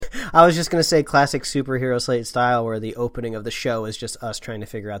I was just going to say classic Superhero Slate style where the opening of the show is just us trying to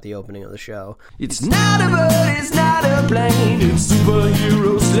figure out the opening of the show. It's not a bird, it's not a plane, it's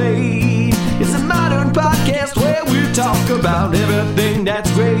Superhero Slate. It's a modern podcast where we talk about everything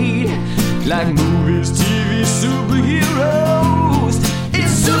that's great. Like movies, TV, superheroes.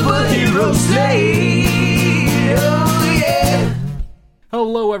 It's Superhero Slate. Oh yeah.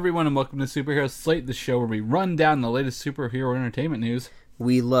 Hello everyone and welcome to Superhero Slate, the show where we run down the latest superhero entertainment news.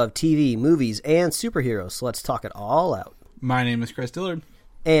 We love TV, movies, and superheroes, so let's talk it all out. My name is Chris Dillard.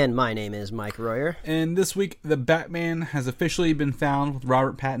 And my name is Mike Royer. And this week, the Batman has officially been found with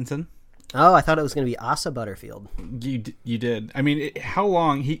Robert Pattinson. Oh, I thought it was going to be Asa Butterfield. You did. I mean, how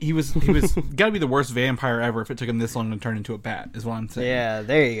long? He was got to be the worst vampire ever if it took him this long to turn into a bat, is what I'm saying. Yeah,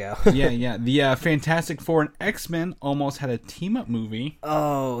 there you go. yeah. The Fantastic Four and X-Men almost had a team-up movie.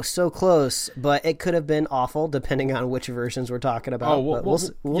 Oh, so close, but it could have been awful depending on which versions we're talking about. Oh,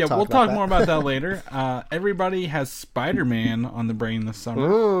 we'll talk more about that later. Everybody has Spider-Man on the brain this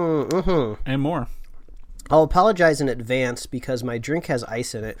summer. And more. I'll apologize in advance because my drink has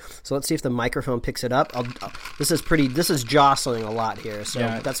ice in it. So let's see if the microphone picks it up. This is jostling a lot here. So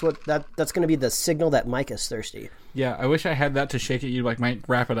yeah. That's going to be the signal that Mike is thirsty. Yeah, I wish I had that to shake at you. Like, Mike,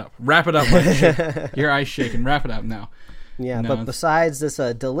 wrap it up, Mike. Your eyes shaking. Wrap it up now. Yeah, no, but besides this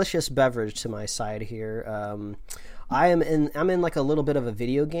delicious beverage to my side here, I'm in like a little bit of a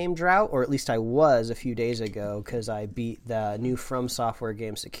video game drought, or at least I was a few days ago because I beat the new From Software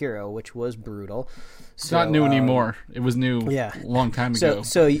game Sekiro, which was brutal. It's not new anymore. It was new a long time ago.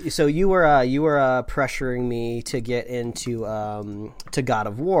 So you were pressuring me to get into to God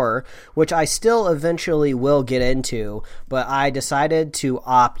of War, which I still eventually will get into, but I decided to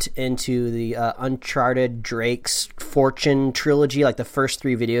opt into the Uncharted Drake's Fortune trilogy, like the first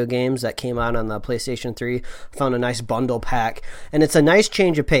 3 video games that came out on the PlayStation 3. Found a nice bundle pack, and it's a nice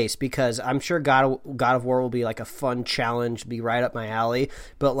change of pace because I'm sure God of War will be like a fun challenge, be right up my alley,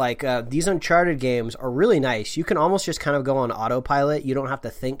 but like these Uncharted games are really nice. You can almost just kind of go on autopilot. You don't have to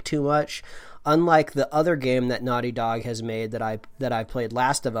think too much. Unlike the other game that Naughty Dog has made that I played,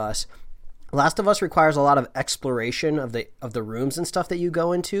 Last of Us. Last of Us requires a lot of exploration of the rooms and stuff that you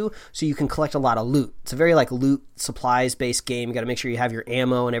go into, so you can collect a lot of loot. It's a very like loot supplies based game. You got to make sure you have your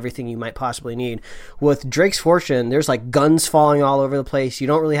ammo and everything you might possibly need. With Drake's Fortune, there's like guns falling all over the place. You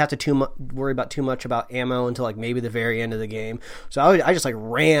don't really have to worry about too much about ammo until like maybe the very end of the game. So I just like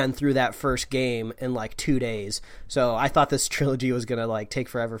ran through that first game in like 2 days. So I thought this trilogy was gonna like take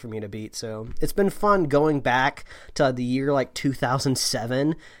forever for me to beat. So it's been fun going back to the year like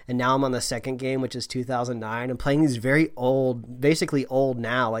 2007, and now I'm on the second game, which is 2009. I'm playing these very old, basically old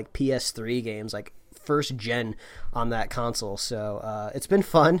now, like PS3 games, like first gen on that console. So it's been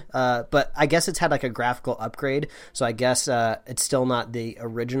fun, but I guess it's had like a graphical upgrade, so I guess it's still not the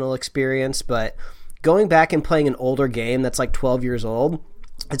original experience. But going back and playing an older game that's like 12 years old,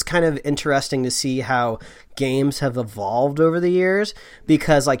 it's kind of interesting to see how games have evolved over the years,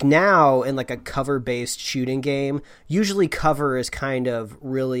 because like now in like a cover-based shooting game, usually cover is kind of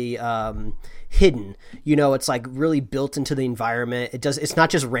really hidden. You know, it's like really built into the environment. It's not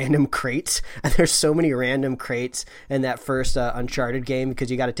just random crates, and there's so many random crates in that first Uncharted game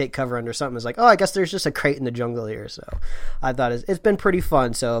because you got to take cover under something. It's like, oh, I guess there's just a crate in the jungle here. So I thought it's been pretty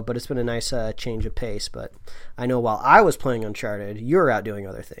fun. But it's been a nice change of pace. But I know while I was playing Uncharted, you were out doing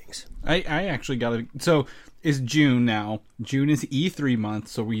other things. I actually so it's June now. June is E3 month,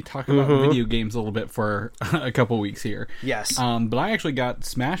 so we talk about video games a little bit for a couple weeks here. Yes. But I actually got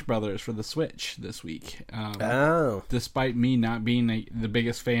Smash Brothers for the Switch this week. Despite me not being the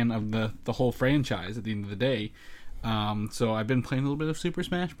biggest fan of the whole franchise at the end of the day. So I've been playing a little bit of Super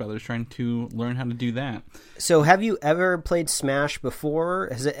Smash Brothers, trying to learn how to do that. So have you ever played Smash before?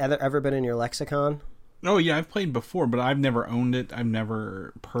 Has it ever been in your lexicon? Oh, yeah, I've played before, but I've never owned it. I've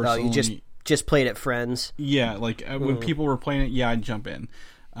never personally... Oh, you just played it friends? Yeah, like when people were playing it, yeah, I'd jump in.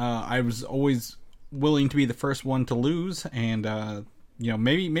 I was always willing to be the first one to lose, and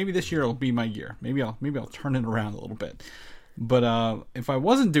maybe this year will be my year. Maybe I'll turn it around a little bit. But if I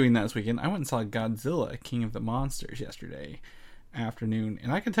wasn't doing that this weekend, I went and saw Godzilla, King of the Monsters yesterday afternoon,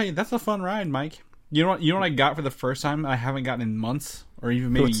 and I can tell you that's a fun ride, Mike. You know what I got for the first time I haven't gotten in months or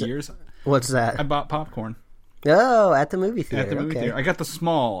even maybe years? What's that? I bought popcorn. Oh, at the movie theater. At the movie theater. I got the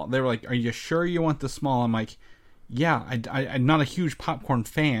small. They were like, "Are you sure you want the small?" I'm like, "Yeah, I'm not a huge popcorn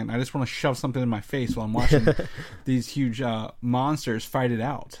fan. I just want to shove something in my face while I'm watching these huge monsters fight it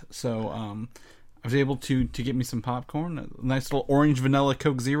out." So I was able to get me some popcorn, a nice little orange vanilla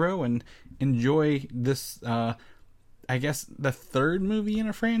Coke Zero, and enjoy this I guess the third movie in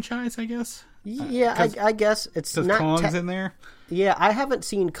a franchise. I guess. Yeah, I guess it's not. Kong's in there. Yeah, I haven't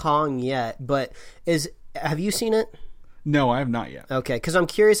seen Kong yet, but have you seen it? No, I have not yet. Okay, because I'm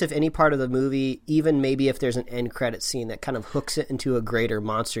curious if any part of the movie, even maybe if there's an end credit scene that kind of hooks it into a greater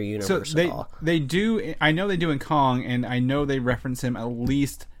monster universe at all. They do. I know they do in Kong, and I know they reference him at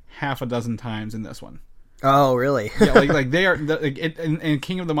least half a dozen times in this one. Oh, really? Yeah, like they are. In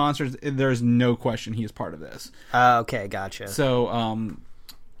King of the Monsters, there's no question he is part of this. Okay, gotcha. So,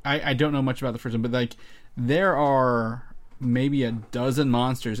 I don't know much about the first one, but like there are maybe a dozen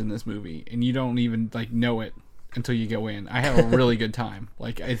monsters in this movie, and you don't even like know it until you go in. I have a really good time.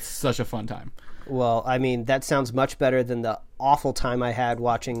 Like, it's such a fun time. Well, I mean, that sounds much better than the awful time I had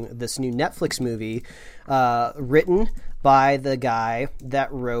watching this new Netflix movie written by the guy that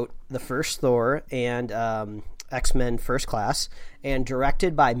wrote the first Thor and X-Men First Class, and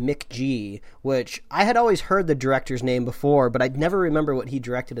directed by Mick G, which I had always heard the director's name before, but I'd never remember what he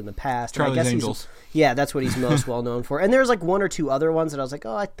directed in the past. Charlie's Angels. Yeah, that's what he's most well known for. And there's like one or two other ones that I was like,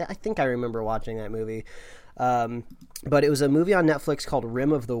 oh, I think I remember watching that movie. But it was a movie on Netflix called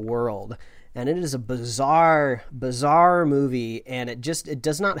Rim of the World, and it is a bizarre movie, and it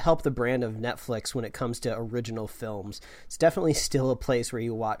does not help the brand of Netflix when it comes to original films. It's definitely still a place where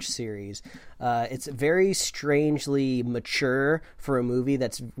you watch series. It's very strangely mature for a movie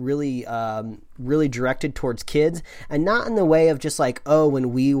that's really directed towards kids, and not in the way of just like, oh,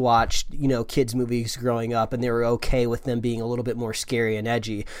 when we watched, kids movies growing up and they were okay with them being a little bit more scary and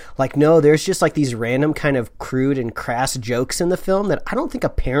edgy. Like, no, there's just like these random kind of crude and crass jokes in the film that I don't think a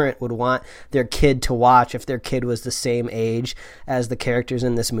parent would want their kid to watch if their kid was the same age as the characters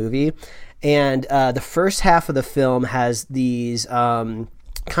in this movie. And the first half of the film has these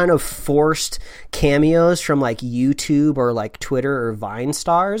kind of forced cameos from like YouTube or like Twitter or Vine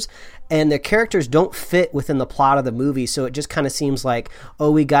stars, and the characters don't fit within the plot of the movie, so it just kind of seems like,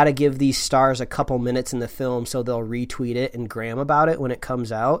 oh, we got to give these stars a couple minutes in the film so they'll retweet it and gram about it when it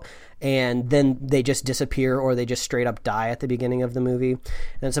comes out, and then they just disappear or they just straight up die at the beginning of the movie. And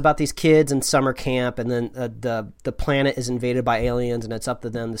it's about these kids in summer camp, and then the planet is invaded by aliens, and it's up to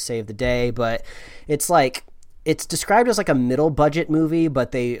them to save the day. But it's like, it's described as like a middle budget movie,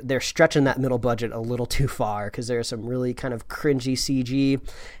 but they're stretching that middle budget a little too far because there's some really kind of cringy CG.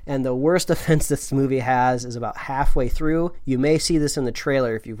 And the worst offense this movie has is about halfway through. You may see this in the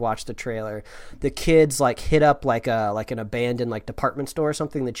trailer if you've watched the trailer. The kids like hit up like an abandoned like department store or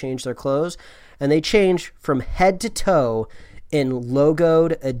something to change their clothes, and they change from head to toe in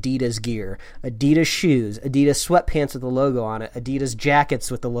logoed Adidas gear, Adidas shoes, Adidas sweatpants with the logo on it, Adidas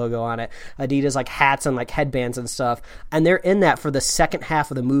jackets with the logo on it, Adidas like hats and like headbands and stuff. And they're in that for the second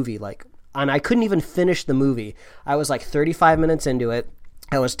half of the movie. And I couldn't even finish the movie. I was like 35 minutes into it.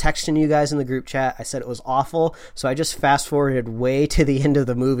 I was texting you guys in the group chat. I said it was awful, so I just fast-forwarded way to the end of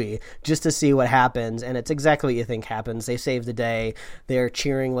the movie just to see what happens, and it's exactly what you think happens. They save the day. They're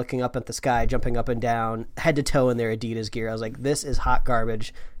cheering, looking up at the sky, jumping up and down, head to toe in their Adidas gear. I was like, this is hot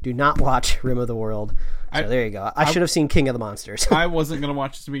garbage. Do not watch Rim of the World. So there you go. I should have seen King of the Monsters. I wasn't going to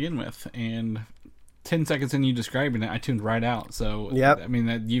watch this to begin with, and 10 seconds in you describing it, I tuned right out. So, yep. I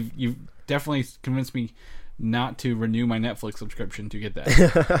mean, you've definitely convinced me not to renew my Netflix subscription to get that,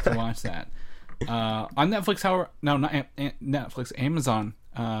 to watch that. On Netflix, however, no, not Netflix, Amazon,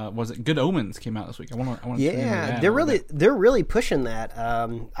 was it Good Omens came out this week? I want to yeah, they're really pushing that.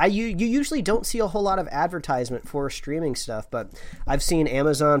 You usually don't see a whole lot of advertisement for streaming stuff, but I've seen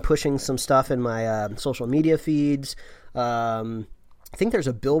Amazon pushing some stuff in my social media feeds. I think there's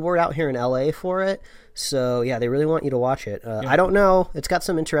a billboard out here in LA for it. So yeah, they really want you to watch it. I don't know. It's got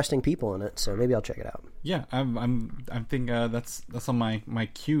some interesting people in it, so maybe I'll check it out. Yeah, I think that's on my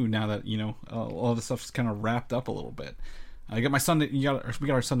queue now that all the stuff's kind of wrapped up a little bit. I got my Sunday. We got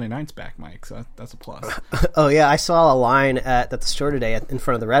our Sunday nights back, Mike. So that's a plus. Oh yeah, I saw a line at the store today in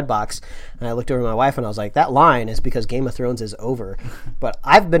front of the Redbox, and I looked over at my wife and I was like, "That line is because Game of Thrones is over." But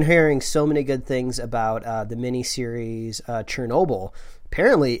I've been hearing so many good things about the miniseries Chernobyl.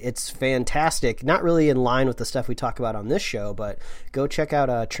 Apparently, it's fantastic. Not really in line with the stuff we talk about on this show, but go check out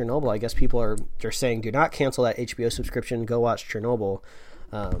Chernobyl. I guess people they're saying, do not cancel that HBO subscription. Go watch Chernobyl.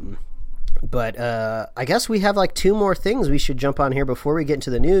 But I guess we have like two more things we should jump on here before we get into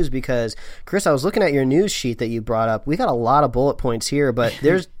the news, because Chris, I was looking at your news sheet that you brought up. We got a lot of bullet points here, but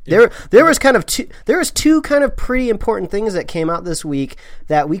there was two kind of pretty important things that came out this week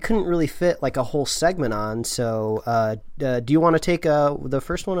that we couldn't really fit like a whole segment on. So do you want to take the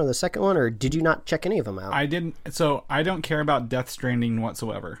first one or the second one, or did you not check any of them out? I didn't. So I don't care about Death Stranding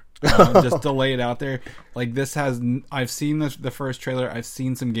whatsoever. Just to lay it out there, like this has. I've seen the first trailer. I've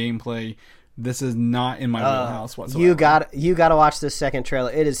seen some gameplay. this is not in my wheelhouse whatsoever. You got to watch this second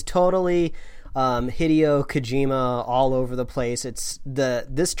trailer. It is totally Hideo Kojima all over the place.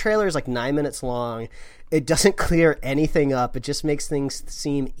 This trailer is like 9 minutes long. It doesn't clear anything up. It just makes things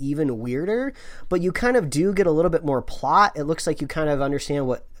seem even weirder. But you kind of do get a little bit more plot. It looks like you kind of understand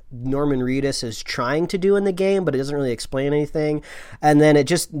what Norman Reedus is trying to do in the game, but it doesn't really explain anything. And then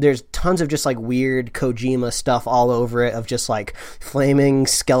there's tons of just like weird Kojima stuff all over it, of just like flaming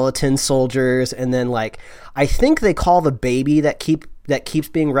skeleton soldiers. And then like, I think they call the baby that keeps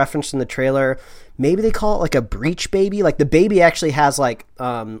being referenced in the trailer, maybe they call it like a breach baby. Like the baby actually has like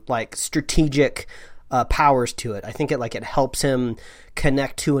strategic powers to it. I think it helps him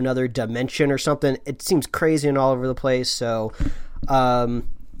connect to another dimension or something. It seems crazy and all over the place. So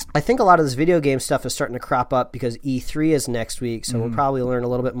I think a lot of this video game stuff is starting to crop up because E3 is next week, so we'll probably learn a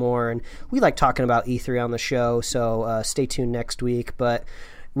little bit more. And we like talking about E3 on the show, so stay tuned next week. But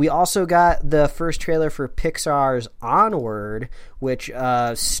we also got the first trailer for Pixar's Onward, which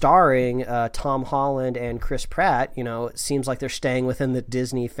starring Tom Holland and Chris Pratt. You know, it seems like they're staying within the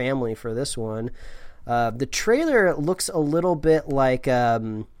Disney family for this one. The trailer looks a little bit like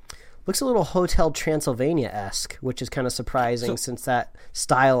looks a little Hotel Transylvania-esque, which is kind of surprising since that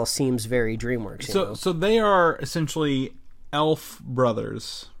style seems very DreamWorks. So they are essentially elf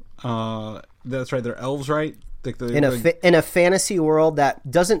brothers. That's right, they're elves, right? In a fantasy world that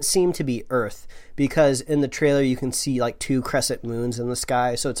doesn't seem to be Earth, because in the trailer you can see like 2 crescent moons in the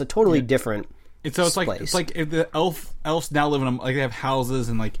sky, so it's a totally different. It's like if the elves now live in like they have houses,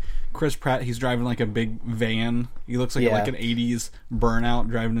 and like Chris Pratt, he's driving like a big van. He looks like an 80s burnout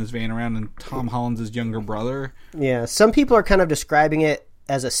driving his van around, and Tom Holland's his younger brother. Yeah, some people are kind of describing it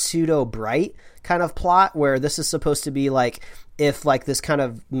as a pseudo Bright kind of plot, where this is supposed to be like if like this kind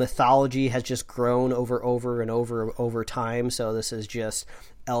of mythology has just grown over time. So this is just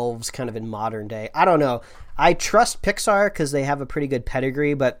elves kind of in modern day. I don't know. I trust Pixar because they have a pretty good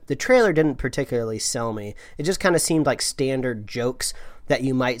pedigree, but the trailer didn't particularly sell me. It just kind of seemed like standard jokes that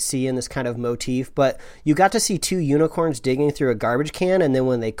you might see in this kind of motif, but you got to see 2 unicorns digging through a garbage can, and then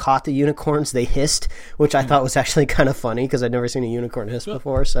when they caught the unicorns, they hissed, which I thought was actually kind of funny because I'd never seen a unicorn hiss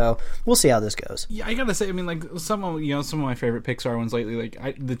before. So we'll see how this goes. Yeah, I gotta say, I mean, like some of my favorite Pixar ones lately,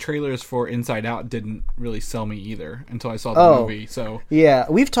 like the trailers for Inside Out didn't really sell me either until I saw the movie. So yeah,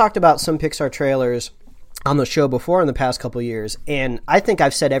 we've talked about some Pixar trailers on the show before in the past couple years, and I think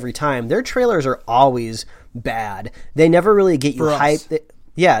I've said every time their trailers are always bad. They never really get you hyped.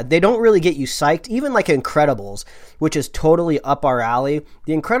 They don't really get you psyched. Even like Incredibles, which is totally up our alley.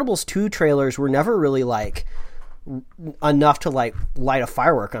 The Incredibles 2 trailers were never really like enough to like light a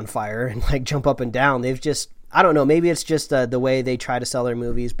firework on fire and like jump up and down. They've just, I don't know, maybe it's just the way they try to sell their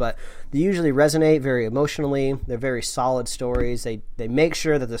movies, but they usually resonate very emotionally. They're very solid stories. They make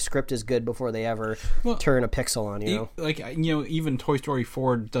sure that the script is good before they ever turn a pixel on, you know? Like, you know, even Toy Story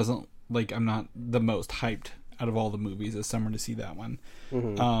 4 doesn't, like, I'm not the most hyped out of all the movies as summer to see that one.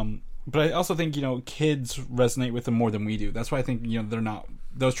 Mm-hmm. But I also think, you know, kids resonate with them more than we do. That's why I think, you know,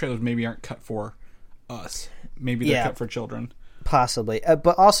 those trailers maybe aren't cut for us. Maybe they're cut for children. Possibly.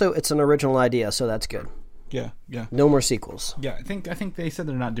 But also, it's an original idea, so that's good. Yeah. No more sequels. Yeah, I think they said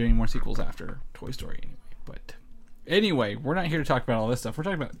they're not doing more sequels after Toy Story anyway. But anyway, we're not here to talk about all this stuff. We're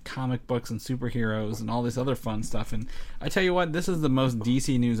talking about comic books and superheroes and all this other fun stuff. And I tell you what, this is the most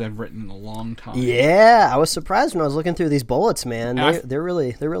DC news I've written in a long time. Yeah, I was surprised when I was looking through these bullets, man. They're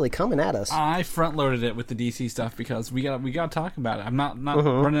really coming at us. I front loaded it with the DC stuff because we got to talk about it. I'm not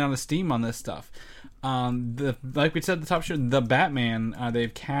running out of steam on this stuff. Like we said at the top show, the Batman,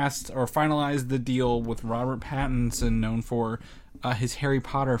 they've cast or finalized the deal with Robert Pattinson, known for his Harry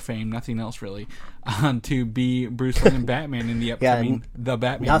Potter fame, nothing else really, to be Bruce Wayne and Batman in the upcoming The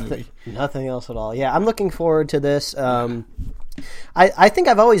Batman movie. Nothing else at all. Yeah, I'm looking forward to this. I think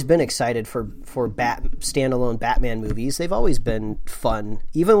I've always been excited for standalone Batman movies. They've always been fun.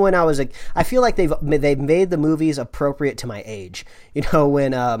 Even when I was I feel like they've made the movies appropriate to my age. You know,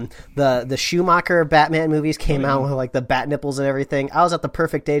 when the Schumacher Batman movies came out with like the bat nipples and everything, I was at the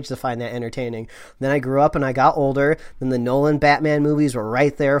perfect age to find that entertaining. Then I grew up and I got older. Then the Nolan Batman movies were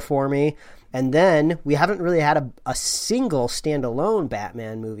right there for me. And then we haven't really had a single standalone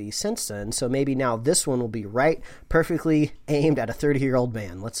Batman movie since then. So maybe now this one will be right, perfectly aimed at a 30-year-old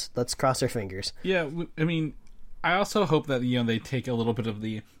man. Let's cross our fingers. Yeah, I mean, I also hope that, you know, they take a little bit of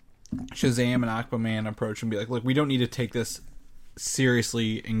the Shazam and Aquaman approach and be like, look, we don't need to take this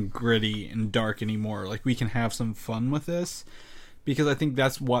seriously and gritty and dark anymore. Like, we can have some fun with this, because I think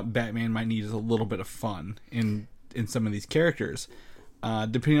that's what Batman might need, is a little bit of fun in some of these characters.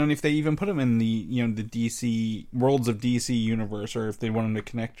 depending on if they even put him in the the DC Worlds of DC universe, or if they want him to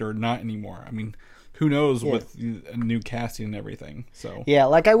connect or not anymore. I mean, who knows with a new casting and everything. So yeah,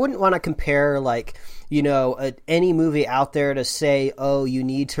 like I wouldn't want to compare any movie out there to say, oh, you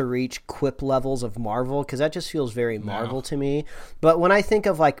need to reach Quip levels of Marvel, because that just feels very Marvel to me. But when I think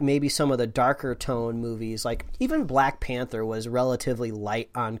of like maybe some of the darker tone movies, like even Black Panther was relatively light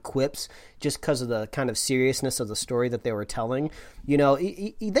on quips just because of the kind of seriousness of the story that they were telling.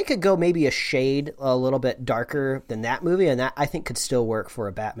 They could go maybe a shade a little bit darker than that movie, and that I think could still work for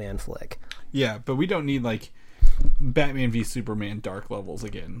a Batman flick. Yeah, but we don't need like Batman v Superman dark levels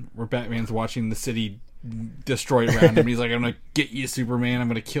again, where Batman's watching the city destroyed around him. He's like, I'm gonna get you, Superman. I'm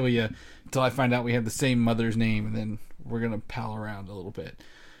gonna kill you until I find out we have the same mother's name, and then we're gonna pal around a little bit.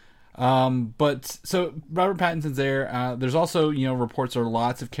 But so Robert Pattinson's there. There's also reports there are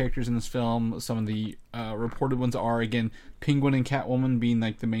lots of characters in this film. Some of the reported ones are again Penguin and Catwoman being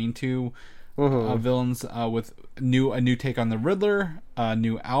like the main two villains, with a new take on the Riddler,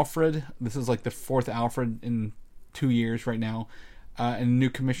 new Alfred. This is like the fourth Alfred in 2 years right now, and new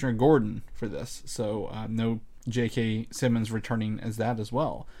Commissioner Gordon for this. So no J.K. Simmons returning as that as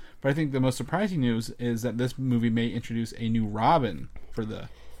well. But I think the most surprising news is that this movie may introduce a new Robin for the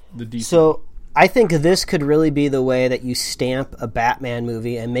DC. So I think this could really be the way that you stamp a Batman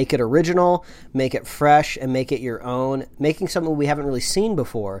movie and make it original, make it fresh, and make it your own, making something we haven't really seen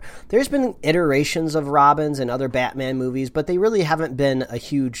before. There's been iterations of Robins in other Batman movies, but they really haven't been a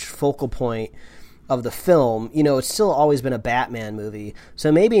huge focal point of the film. It's still always been a Batman movie.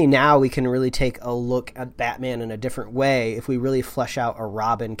 So maybe now we can really take a look at Batman in a different way if we really flesh out a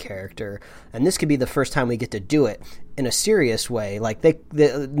Robin character. And this could be the first time we get to do it in a serious way. Like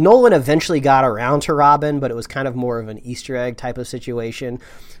Nolan eventually got around to Robin, but it was kind of more of an Easter egg type of situation.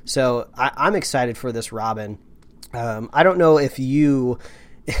 So I'm excited for this Robin. I don't know if you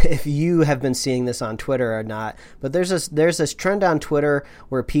have been seeing this on Twitter or not, but there's this trend on Twitter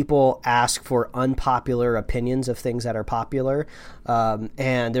where people ask for unpopular opinions of things that are popular,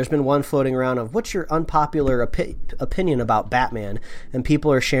 and there's been one floating around of what's your unpopular opinion about Batman, and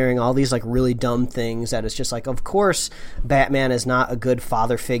people are sharing all these like really dumb things that it's just like, of course Batman is not a good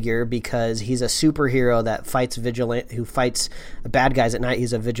father figure because he's a superhero that who fights bad guys at night.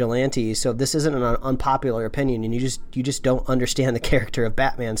 He's a vigilante, so this isn't an unpopular opinion, and you just don't understand the character of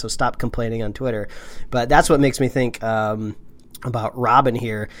Batman, so stop complaining on Twitter. But that's what makes me think about Robin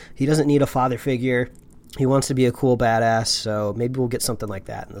here. He doesn't need a father figure. He wants to be a cool badass, so maybe we'll get something like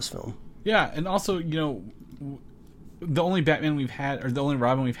that in this film. Yeah, and also, the only Batman we've had, or the only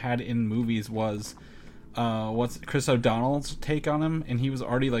Robin we've had in movies was what's Chris O'Donnell's take on him, and he was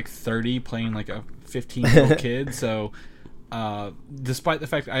already like 30 playing like a 15-year-old kid, so despite the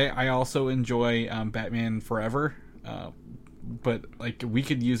fact I also enjoy Batman Forever, but like we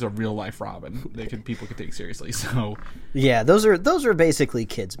could use a real life Robin that people could take seriously. So yeah, those are basically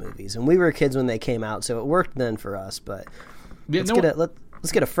kids movies, and we were kids when they came out, so it worked then for us. But let's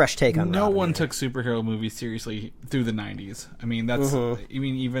get a fresh take on. No Robin one here. took superhero movies seriously through the 90s. I mean, that's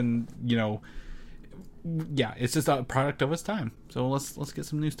even yeah, it's just a product of its time. So let's get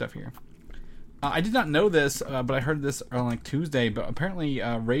some new stuff here. I did not know this, but I heard this on like Tuesday. But apparently,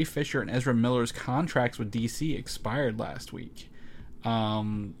 Ray Fisher and Ezra Miller's contracts with DC expired last week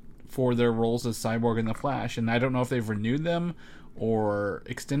for their roles as Cyborg and the Flash, and I don't know if they've renewed them or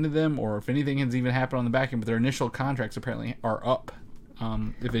extended them, or if anything has even happened on the back end. But their initial contracts apparently are up.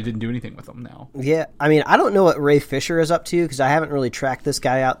 If they didn't do anything with them now. Yeah, I mean, I don't know what Ray Fisher is up to because I haven't really tracked this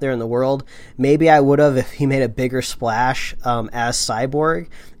guy out there in the world. Maybe I would have if he made a bigger splash as Cyborg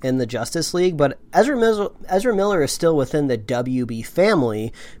in the Justice League, but Ezra Miller is still within the WB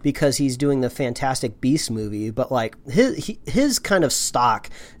family because he's doing the Fantastic Beasts movie, but like his kind of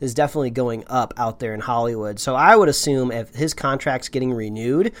stock is definitely going up out there in Hollywood. So I would assume if his contract's getting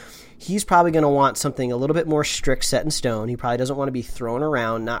renewed, he's probably going to want something a little bit more strict, set in stone. He probably doesn't want to be thrown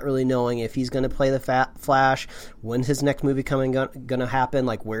around, not really knowing if he's going to play the Flash, when's his next movie going to happen,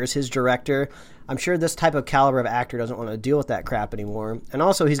 like where's his director. I'm sure this type of caliber of actor doesn't want to deal with that crap anymore. And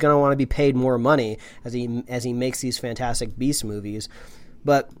also he's going to want to be paid more money as he makes these Fantastic Beasts movies.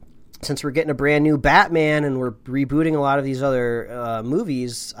 But since we're getting a brand new Batman and we're rebooting a lot of these other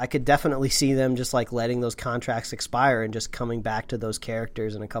movies, I could definitely see them just like letting those contracts expire and just coming back to those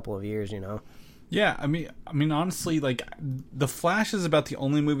characters in a couple of years, Yeah, I mean, honestly, like The Flash is about the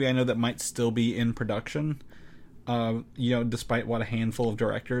only movie I know that might still be in production. Despite a handful of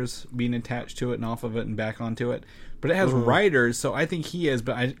directors being attached to it and off of it and back onto it, but it has writers, so I think he is.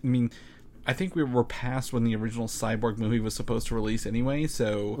 But I think we were past when the original Cyborg movie was supposed to release anyway,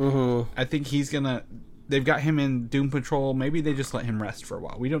 so I think he's gonna they've got him in Doom Patrol. Maybe they just let him rest for a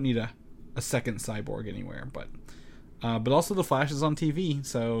while. We don't need a second Cyborg anywhere, but also the Flash is on TV,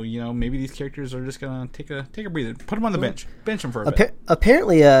 so maybe these characters are just gonna take a breather. Put them on the bench them for a bit.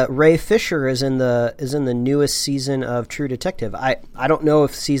 Apparently, Ray Fisher is in the newest season of True Detective. I don't know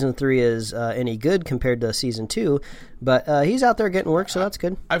if season 3 is any good compared to season 2, but he's out there getting work, so that's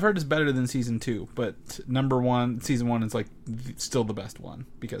good. I've heard it's better than season 2, but season 1 is like still the best one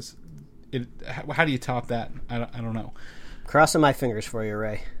because how do you top that? I don't know. Crossing my fingers for you,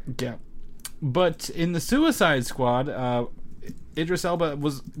 Ray. Yeah. But in the Suicide Squad, Idris Elba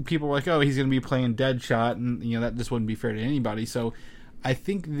people were like, oh, he's going to be playing Deadshot, and that just wouldn't be fair to anybody. So I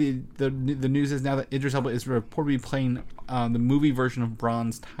think the news is now that Idris Elba is reportedly playing the movie version of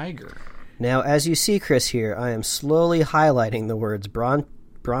Bronze Tiger. Now, as you see, Chris, here, I am slowly highlighting the words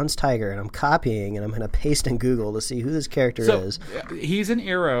Bronze Tiger, and I'm copying, and I'm going to paste in Google to see who this character is. He's an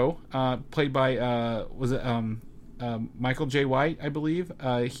Arrow, played by, Michael J. White, I believe.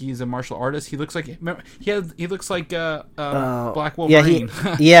 He's a martial artist. He looks like he looks like Black Wolverine.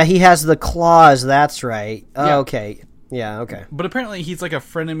 Yeah, he has the claws. That's right. Yeah. Okay. Yeah. Okay. But apparently, he's like a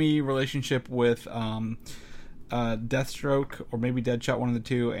frenemy relationship with Deathstroke or maybe Deadshot, one of the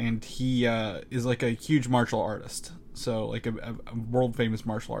two, and he is like a huge martial artist. So like a world famous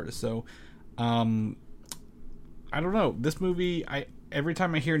martial artist. So I don't know. This movie, every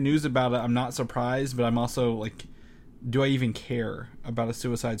time I hear news about it, I'm not surprised, but I'm also like, do I even care about a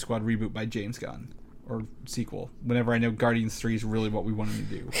Suicide Squad reboot by James Gunn or sequel? Whenever I know Guardians 3 is really what we wanted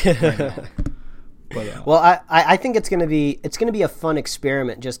to do right now. But, well, I think it's gonna be a fun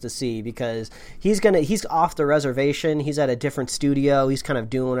experiment just to see, because he's off the reservation. He's at a different studio. He's kind of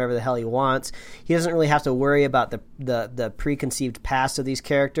doing whatever the hell he wants. He doesn't really have to worry about the preconceived past of these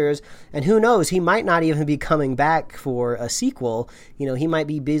characters. And who knows? He might not even be coming back for a sequel. He might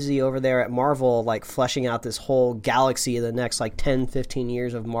be busy over there at Marvel, like fleshing out this whole galaxy of the next like 10, 15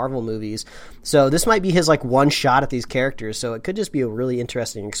 years of Marvel movies. So this might be his like one shot at these characters. So it could just be a really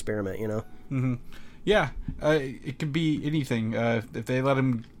interesting experiment. Mm-hmm. Yeah, it could be anything. If they let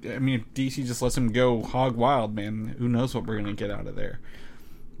him, if DC just lets him go hog wild, man, who knows what we're gonna get out of there.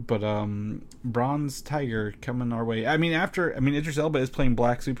 But Bronze Tiger coming our way. Idris Elba is playing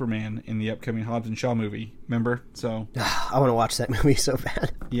Black Superman in the upcoming Hobbs and Shaw movie. Remember? So I want to watch that movie so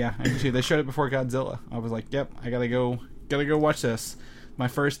bad. Yeah, I do too. They showed it before Godzilla. I was like, yep, I gotta go watch this. My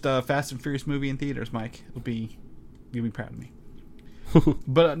first Fast and Furious movie in theaters, Mike. You'll be proud of me.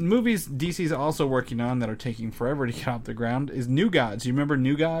 But movies DC's also working on that are taking forever to get off the ground is New Gods. You remember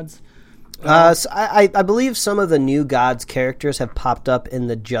New Gods? So I believe some of the New Gods characters have popped up in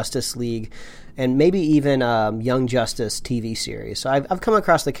the Justice League and maybe even Young Justice TV series. So I've come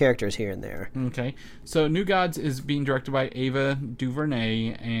across the characters here and there. Okay. So New Gods is being directed by Ava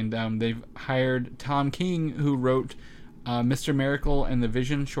DuVernay, and they've hired Tom King, who wrote Mr. Miracle and the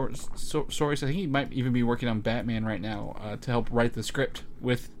Vision short stories. I think he might even be working on Batman right now to help write the script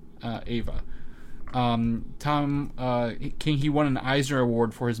with Ava. Tom King, he won an Eisner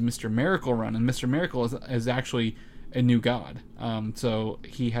Award for his Mr. Miracle run, and Mr. Miracle is actually a new god. So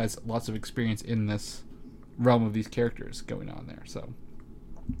he has lots of experience in this realm of these characters going on there. So,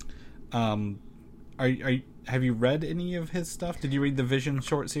 have you read any of his stuff? Did you read the Vision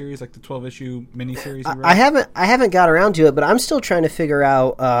short series, like the 12-issue miniseries? I haven't got around to it, but I'm still trying to figure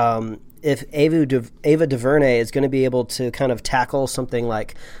out if Ava DuVernay is going to be able to kind of tackle something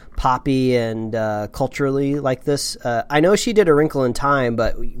like poppy and culturally like this. I know she did A Wrinkle in Time,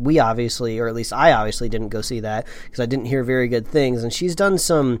 but we obviously, or at least I obviously, didn't go see that because I didn't hear very good things. And she's done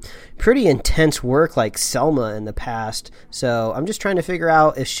some pretty intense work like Selma in the past. So I'm just trying to figure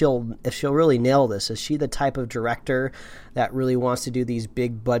out if she'll really nail this. Is she the type of director that really wants to do these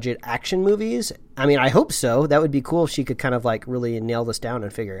big budget action movies? I mean, I hope so. That would be cool if she could kind of like really nail this down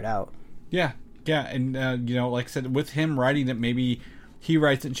and figure it out. Yeah, and like I said, with him writing it, maybe he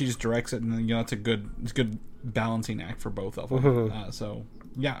writes it and she just directs it, and it's a good balancing act for both of them. Mm-hmm. So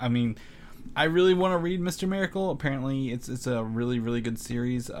yeah, I really want to read Mr. Miracle. Apparently, it's a really, really good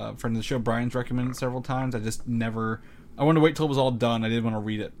series. Friend of the show, Brian's recommended it several times. I just never. I wanted to wait till it was all done. I didn't want to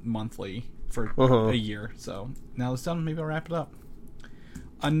read it monthly for a year. So now it's done. Maybe I'll wrap it up.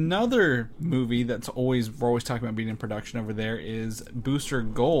 Another movie we're always talking about being in production over there is Booster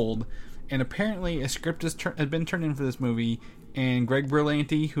Gold, and apparently a script has been turned in for this movie. And Greg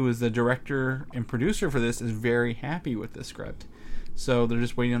Berlanti, who is the director and producer for this, is very happy with this script. So they're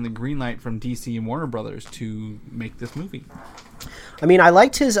just waiting on the green light from DC and Warner Brothers to make this movie. I mean, I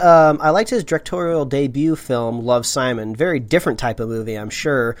liked his directorial debut film, Love, Simon. Very different type of movie, I'm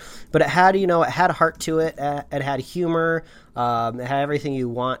sure, but it had heart to it. It had humor. It had everything you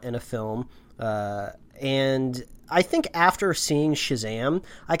want in a film. And I think after seeing Shazam,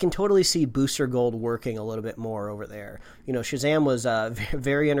 I can totally see Booster Gold working a little bit more over there. Shazam was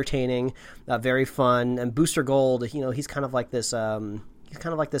very entertaining, very fun, and Booster Gold, he's kind of like this. He's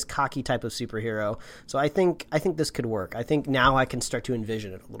kind of like this cocky type of superhero. So I think this could work. I think now I can start to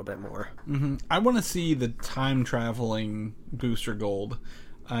envision it a little bit more. Mm-hmm. I want to see the time traveling Booster Gold.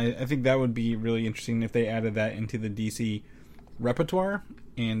 I think that would be really interesting if they added that into the DC repertoire.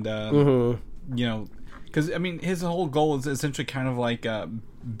 And because his whole goal is essentially kind of like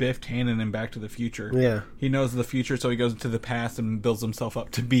Biff Tannen in Back to the Future. Yeah, he knows the future, so he goes into the past and builds himself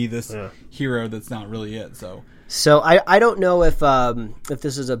up to be this hero that's not really it. So I don't know if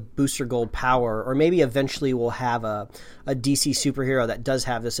this is a Booster Gold power, or maybe eventually we'll have a DC superhero that does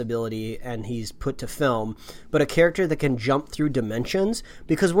have this ability and he's put to film, but a character that can jump through dimensions.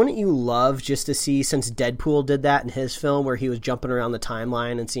 Because wouldn't you love just to see, since Deadpool did that in his film where he was jumping around the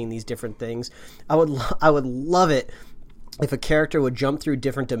timeline and seeing these different things, I would love it if a character would jump through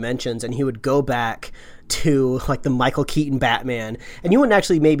different dimensions and he would go back to like the Michael Keaton Batman, and you wouldn't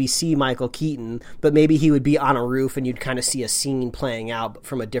actually maybe see Michael Keaton, but maybe he would be on a roof and you'd kind of see a scene playing out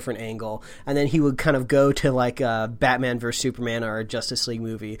from a different angle, and then he would kind of go to like a Batman vs Superman or a Justice League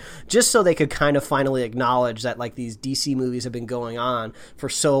movie, just so they could kind of finally acknowledge that like these DC movies have been going on for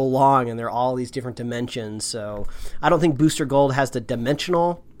so long and they're all these different dimensions. So I don't think Booster Gold has the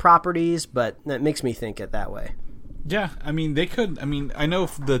dimensional properties, but that makes me think it that way. Yeah, they could. I know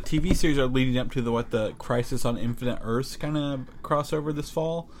the TV series are leading up to the Crisis on Infinite Earths kind of crossover this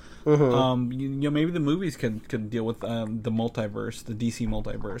fall. Mm-hmm. Maybe the movies could deal with the multiverse, the DC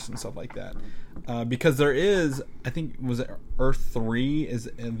multiverse, and stuff like that. Because there is, I think, was it Earth 3 is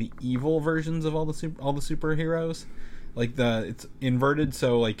the evil versions of all the superheroes, like it's inverted.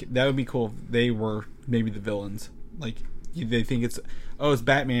 So like that would be cool if they were maybe the villains. Like they think it's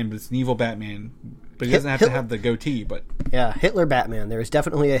Batman, but it's an evil Batman. But he doesn't have to have the goatee. But yeah, Hitler Batman. There was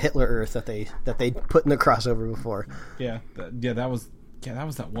definitely a Hitler Earth that they put in the crossover before. Yeah, that was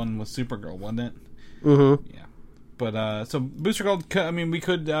that one with Supergirl, wasn't it? Mm-hmm. Yeah, but so Booster Gold. We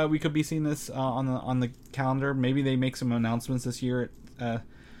could be seeing this on the calendar. Maybe they make some announcements this year at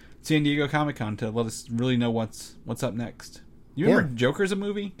San Diego Comic-Con to let us really know what's up next. You remember Joker's a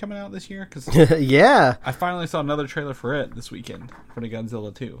movie coming out this year? 'Cause yeah, I finally saw another trailer for it this weekend for the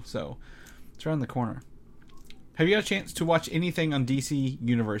Godzilla 2. So. It's around the corner. Have you had a chance to watch anything on DC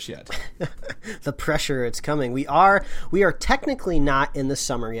Universe yet? The pressure, it's coming. We are technically not in the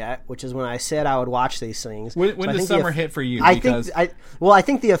summer yet, which is when I said I would watch these things. When does summer hit for you? I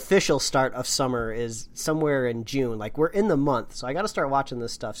think the official start of summer is somewhere in June. Like, we're in the month, so I got to start watching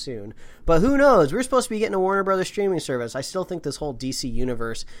this stuff soon. But who knows? We're supposed to be getting a Warner Brothers streaming service. I still think this whole DC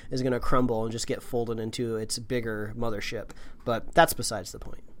Universe is going to crumble and just get folded into its bigger mothership. But that's besides the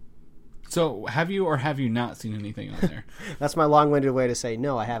point. So, have you or have you not seen anything on there? That's my long-winded way to say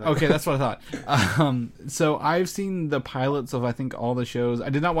no, I haven't. Okay, that's what I thought. So, I've seen the pilots of, I think, all the shows. I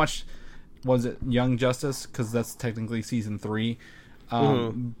did not watch, was it Young Justice? Because that's technically season 3.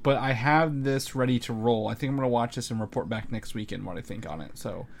 But I have this ready to roll. I think I'm going to watch this and report back next weekend what I think on it.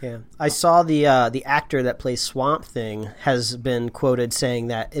 So yeah, I saw the actor that plays Swamp Thing has been quoted saying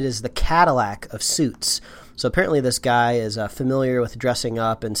that it is the Cadillac of suits. So apparently this guy is familiar with dressing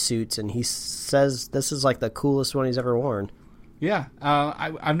up in suits, and he says this is like the coolest one he's ever worn. Yeah,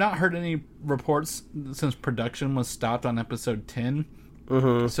 I've not heard any reports since production was stopped on episode 10.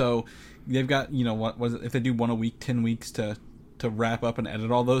 Mm-hmm. So they've got, what was it, if they do one a week, 10 weeks to wrap up and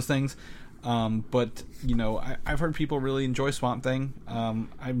edit all those things. But I've heard people really enjoy Swamp Thing.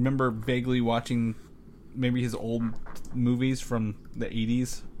 I remember vaguely watching maybe his old movies from the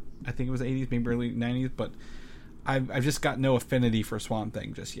 80s. I think it was the 80s, maybe early 90s, but I've just got no affinity for Swamp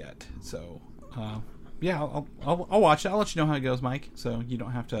Thing just yet. So yeah, I'll watch it. I'll let you know how it goes, Mike, so you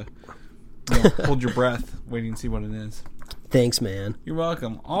don't have to hold your breath waiting to see what it is. Thanks, man. You're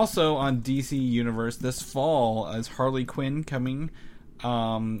welcome. Also on DC Universe this fall is Harley Quinn coming,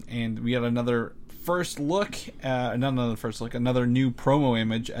 and we had another new promo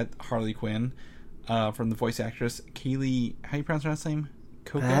image at Harley Quinn from the voice actress Kaylee. How you pronounce her last name?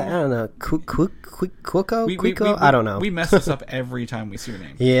 Cuoco? I don't know. Cuoco? I don't know. We mess this up every time we see her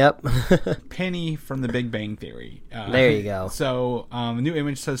name. Yep. Penny from The Big Bang Theory. There you go. So, the new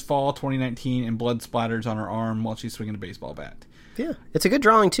image says fall 2019, and blood splatters on her arm while she's swinging a baseball bat. Yeah, it's a good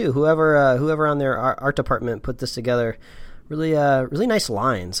drawing too. Whoever on their art department put this together, really nice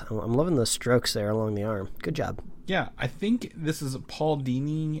lines. I'm loving the strokes there along the arm. Good job. Yeah, I think this is Paul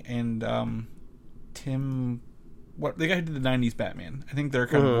Dini and Tim. What the guy who did the 90s Batman. I think they're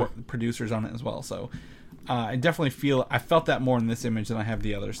kind of producers on it as well. So I definitely felt that more in this image than I have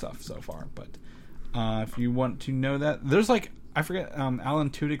the other stuff so far. But If you want to know that, there's like I forget Alan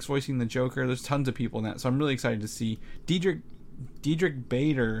Tudyk's voicing the Joker. There's tons of people in that, so I'm really excited to see. Diedrich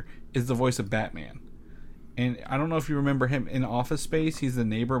Bader is the voice of Batman, and I don't know if you remember him in Office Space. He's the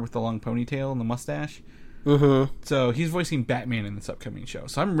neighbor with the long ponytail and the mustache. Mm-hmm. So he's voicing Batman in this upcoming show.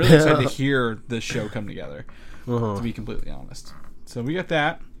 So I'm really excited to hear this show come together. To be completely honest, so we got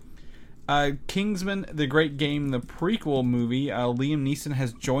that. Kingsman: The Great Game, the prequel movie. Liam Neeson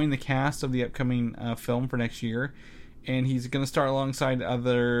has joined the cast of the upcoming film for next year, and he's going to star alongside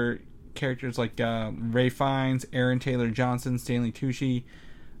other characters like Ray Fiennes, Aaron Taylor Johnson, Stanley Tucci,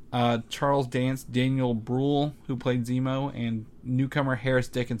 Charles Dance, Daniel Bruhl, who played Zemo, and newcomer Harris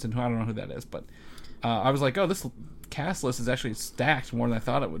Dickinson, who I don't know who that is, but I was like, oh, this cast list is actually stacked more than I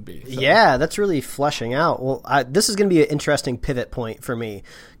thought it would be. So. Yeah, that's really fleshing out. Well, this is going to be an interesting pivot point for me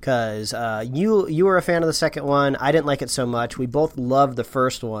because you were a fan of the second one. I didn't like it so much. We both loved the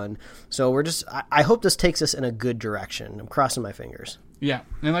first one, so I hope this takes us in a good direction. I'm crossing my fingers. Yeah,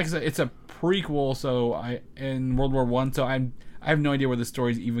 and like I said, it's a prequel, so in World War I, so I have no idea where the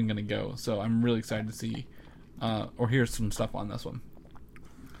story's even going to go. So I'm really excited to see or hear some stuff on this one.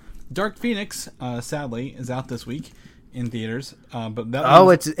 Dark Phoenix, sadly, is out this week in theaters. But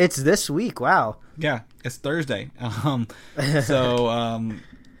that it's this week. Wow. Yeah, it's Thursday. So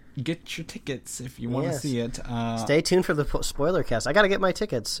get your tickets if you want to see it. Stay tuned for the spoiler cast. I got to get my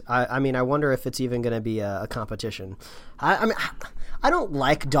tickets. I mean, I wonder if it's even going to be a competition. I mean, I don't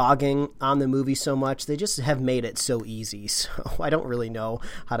like dogging on the movie so much. They just have made it so easy. So I don't really know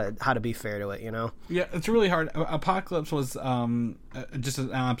how to be fair to it, you know? Yeah, it's really hard. Apocalypse was just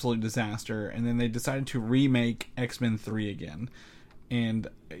an absolute disaster, and then they decided to remake X-Men 3 again. And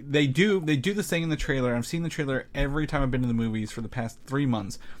they do this thing in the trailer. I've seen the trailer every time I've been to the movies for the past 3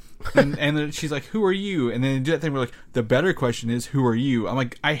 months. And she's like, who are you? And then they do that thing where like, the better question is, who are you? I'm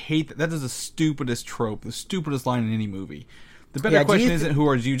like, I hate that. That is the stupidest trope, the stupidest line in any movie. The better question isn't who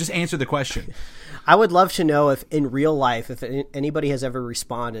are you, just answer the question. I would love to know if in real life, if anybody has ever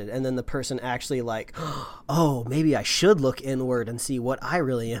responded and then the person actually like, oh, maybe I should look inward and see what I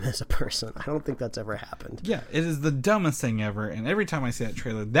really am as a person. I don't think that's ever happened. Yeah, it is the dumbest thing ever. And every time I see that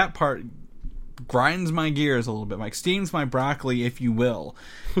trailer, that part grinds my gears a little bit, like steams my broccoli, if you will.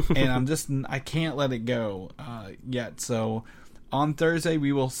 And I can't let it go yet. So on Thursday,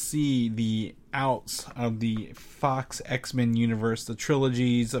 we will see the outs of the Fox X-Men universe. The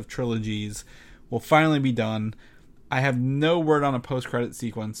trilogies of trilogies will finally be done. I have no word on a post-credit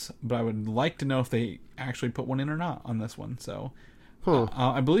sequence, but I would like to know if they actually put one in or not on this one. So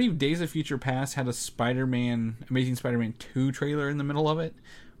I believe Days of Future Past had a Amazing Spider-Man 2 trailer in the middle of it.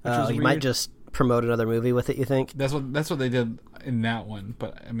 Which was you weird. might just promote another movie with it, you think? That's what they did in that one.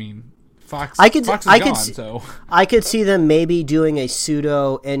 But I mean, Fox so I could see them maybe doing a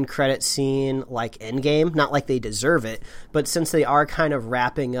pseudo end credit scene like Endgame, not like they deserve it, but since they are kind of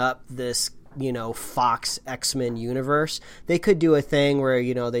wrapping up this, you know, Fox X-Men universe, they could do a thing where,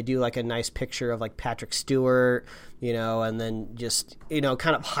 you know, they do like a nice picture of like Patrick Stewart, you know, and then just, you know,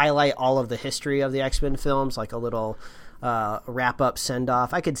 kind of highlight all of the history of the X-Men films, like a little wrap up send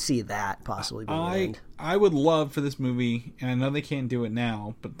off. I could see that possibly being the end. I would love for this movie, and I know they can't do it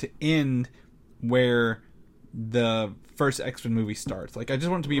now, but to end where the first X-Men movie starts. Like, I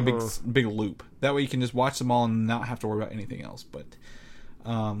just want it to be a big loop. That way you can just watch them all and not have to worry about anything else. But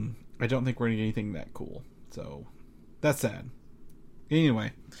I don't think we're going to get anything that cool. So that's sad.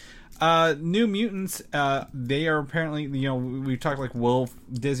 Anyway, New Mutants, they are apparently, you know, we've talked like will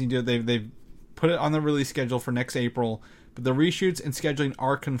Disney do it. They've put it on the release schedule for next April, but the reshoots and scheduling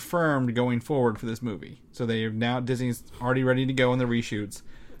are confirmed going forward for this movie. So they have now, Disney's already ready to go on the reshoots.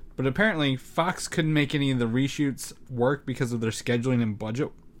 But apparently Fox couldn't make any of the reshoots work because of their scheduling and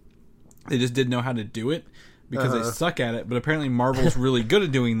budget. They just didn't know how to do it because they suck at it. But apparently Marvel's really good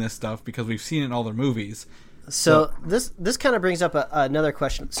at doing this stuff because we've seen it in all their movies. So this kind of brings up another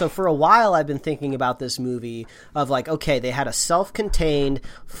question. So for a while I've been thinking about this movie of like, okay, they had a self-contained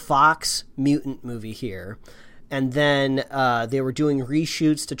Fox mutant movie here, and then they were doing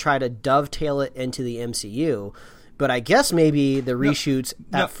reshoots to try to dovetail it into the MCU. But I guess maybe the reshoots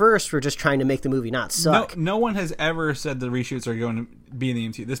at first were just trying to make the movie not suck. No one has ever said the reshoots are going to be in the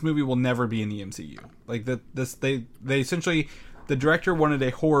MCU. This movie will never be in the MCU. Like they essentially, the director wanted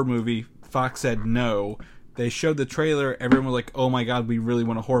a horror movie. Fox said no. They showed the trailer. Everyone was like, "Oh my god, we really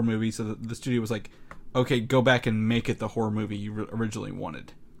want a horror movie." So the studio was like, "Okay, go back and make it the horror movie you originally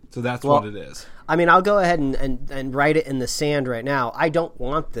wanted." So that's what it is. I mean, I'll go ahead and write it in the sand right now. I don't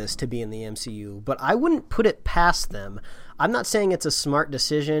want this to be in the MCU, but I wouldn't put it past them. I'm not saying it's a smart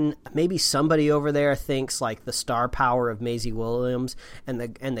decision. Maybe somebody over there thinks like the star power of Maisie Williams and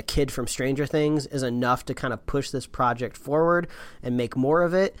the kid from Stranger Things is enough to kind of push this project forward and make more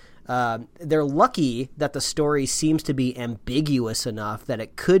of it. They're lucky that the story seems to be ambiguous enough that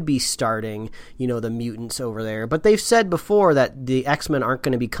it could be starting, the mutants over there. But they've said before that the X-Men aren't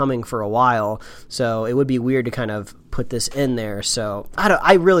going to be coming for a while, so it would be weird to kind of put this in there. So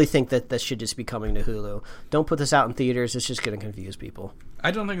I really think that this should just be coming to Hulu. Don't put this out in theaters. It's just going to confuse people.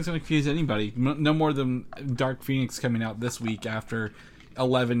 I don't think it's going to confuse anybody. No more than Dark Phoenix coming out this week after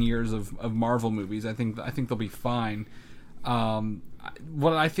 11 years of Marvel movies. I think they'll be fine.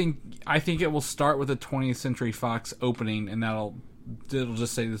 What I think it will start with a 20th Century Fox opening, and it'll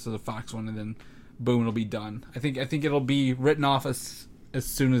just say this is a Fox one, and then boom, it'll be done. I think it'll be written off as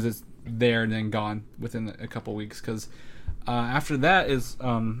soon as it's there and then gone within a couple weeks, because after that is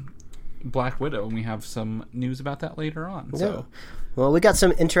Black Widow, and we have some news about that later on. So. Yeah. Well, we got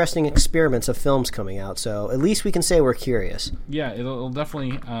some interesting experiments of films coming out, so at least we can say we're curious. Yeah, it'll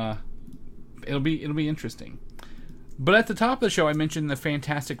definitely it'll be interesting. But at the top of the show, I mentioned the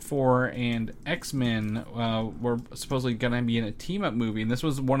Fantastic Four and X-Men were supposedly going to be in a team-up movie, and this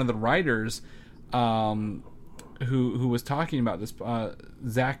was one of the writers who was talking about this.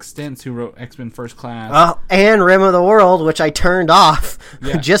 Zach Stentz, who wrote X-Men First Class. And Rim of the World, which I turned off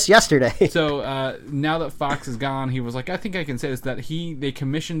just yesterday. So now that Fox is gone, he was like, I think I can say this, that they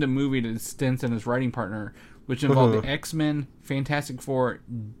commissioned a movie to Stentz and his writing partner, which involved the X-Men, Fantastic Four,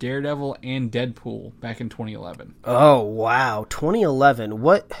 Daredevil, and Deadpool back in 2011. Oh, wow. 2011.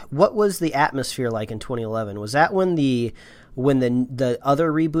 What was the atmosphere like in 2011? Was that when the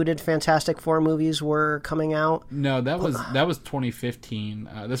other rebooted Fantastic Four movies were coming out? No, that was 2015.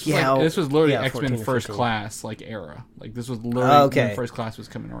 This was literally X-Men First Class era. Like this was literally when First Class was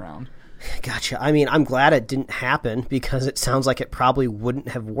coming around. Gotcha. I mean, I'm glad it didn't happen because it sounds like it probably wouldn't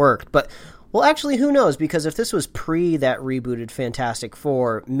have worked. But well, actually, who knows? Because if this was pre that rebooted Fantastic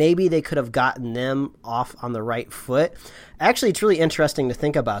Four, maybe they could have gotten them off on the right foot. Actually, it's really interesting to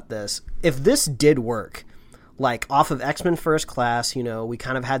think about this. If this did work, like off of X-Men First Class, we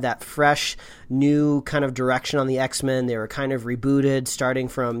kind of had that fresh, new kind of direction on the X-Men. They were kind of rebooted starting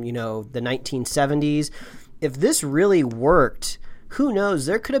from, the 1970s. If this really worked, who knows?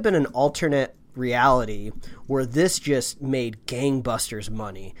 There could have been an alternate reality where this just made gangbusters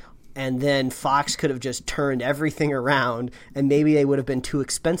money. And then Fox could have just turned everything around, and maybe they would have been too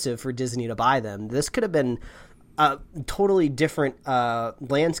expensive for Disney to buy them. This could have been a totally different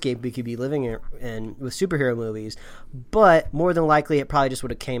landscape we could be living in with superhero movies. But more than likely, it probably just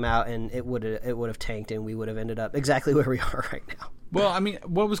would have came out, and it would have tanked, and we would have ended up exactly where we are right now. Well, I mean,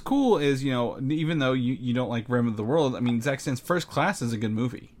 what was cool is, even though you don't like Rim of the World, I mean, Zack Stentz' First Class is a good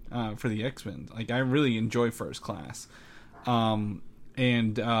movie for the X-Men. Like, I really enjoy First Class.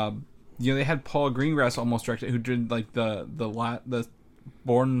 And they had Paul Greengrass almost directed, who did like the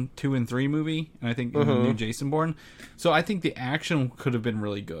Bourne 2 and 3 movie, and I think the new Jason Bourne. So I think the action could have been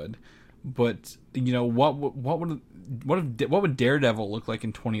really good, but what would Daredevil look like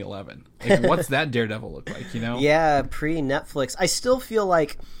in 2011? Like, what's that Daredevil look like? Yeah, pre-Netflix. I feel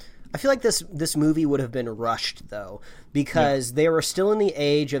like this movie would have been rushed though, because they were still in the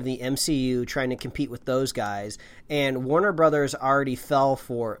age of the MCU trying to compete with those guys, and Warner Brothers already fell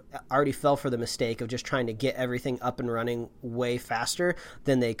for the mistake of just trying to get everything up and running way faster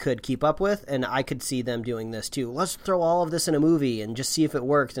than they could keep up with. And I could see them doing this too. Let's throw all of this in a movie and just see if it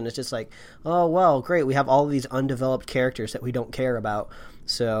works. And it's just like, oh well, great, we have all of these undeveloped characters that we don't care about.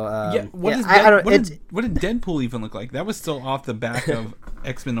 So what did Deadpool even look like? That was still off the back of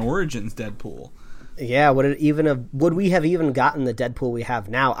X-Men Origins Deadpool. Yeah, would we have even gotten the Deadpool we have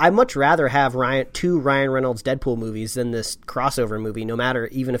now? I'd much rather have two Ryan Reynolds Deadpool movies than this crossover movie, no matter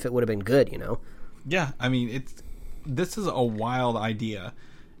even if it would have been good, Yeah, I mean, this is a wild idea,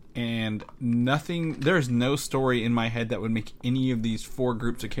 and there's no story in my head that would make any of these four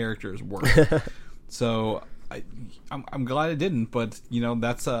groups of characters work. So I'm glad it didn't, but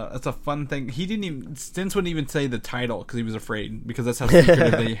that's a fun thing. Stentz wouldn't even say the title because he was afraid, because that's how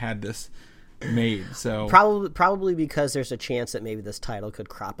secretive they had this made. So probably because there's a chance that maybe this title could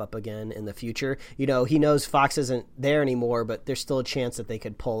crop up again in the future. He knows Fox isn't there anymore, but there's still a chance that they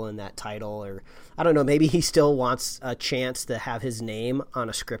could pull in that title, or I don't know, maybe he still wants a chance to have his name on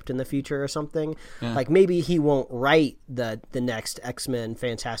a script in the future or something. Yeah. Like maybe he won't write the next X-Men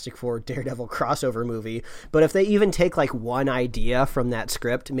Fantastic Four Daredevil crossover movie, but if they even take like one idea from that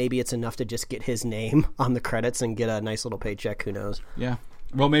script, maybe it's enough to just get his name on the credits and get a nice little paycheck. Who knows? Yeah.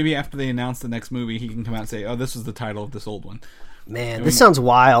 Well, maybe after they announce the next movie, he can come out and say, oh, this is the title of this old one. Man, this sounds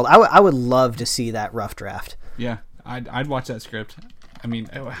wild. I would love to see that rough draft. Yeah. I'd watch that script. I mean,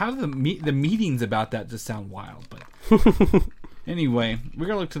 how do the meetings about that just sound wild? But anyway, we're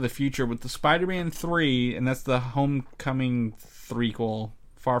gonna look to the future with the Spider-Man 3, and that's the Homecoming threequel,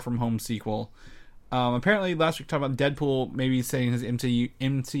 Far From Home sequel. Apparently, last week we talked about Deadpool maybe saying his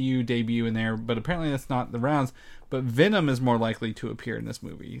MCU debut in there, but apparently that's not the rounds. But Venom is more likely to appear in this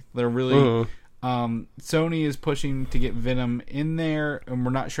movie. They're really Sony is pushing to get Venom in there, and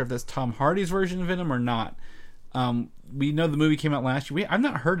we're not sure if that's Tom Hardy's version of Venom or not. We know the movie came out last year. I've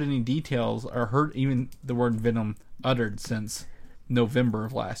not heard any details or heard even the word Venom uttered since November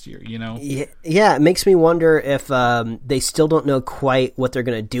of last year, you know? Yeah, it makes me wonder if they still don't know quite what they're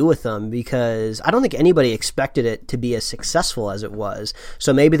going to do with them, because I don't think anybody expected it to be as successful as it was.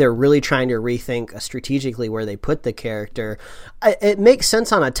 So maybe they're really trying to rethink strategically where they put the character. It makes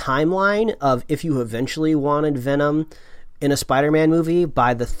sense on a timeline of if you eventually wanted Venom in a Spider-Man movie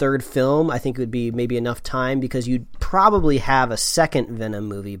by the third film. I think it would be maybe enough time, because you'd probably have a second Venom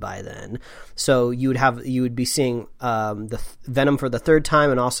movie by then. So you would be seeing the Venom for the third time,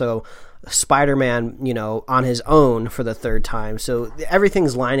 and also Spider-Man, on his own for the third time. So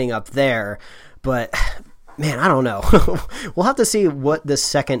everything's lining up there, but man, I don't know. We'll have to see what the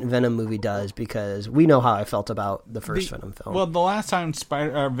second Venom movie does, because we know how I felt about the first Venom film. Well, the last time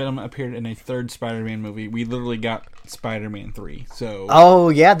Venom appeared in a third Spider-Man movie, we literally got Spider-Man 3. So, oh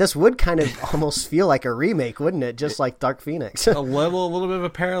yeah, this would kind of almost feel like a remake, wouldn't it? Just like Dark Phoenix. a little bit of a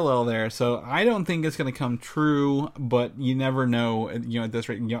parallel there. So I don't think it's going to come true, but you never know. At this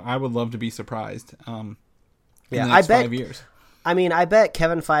rate, I would love to be surprised. In the next 5 years. I mean, I bet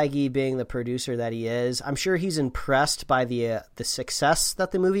Kevin Feige, being the producer that he is, I'm sure he's impressed by the success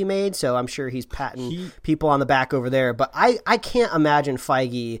that the movie made, so I'm sure he's patting people on the back over there. But I can't imagine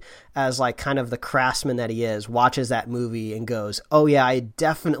Feige, as like kind of the craftsman that he is, watches that movie and goes, oh yeah, I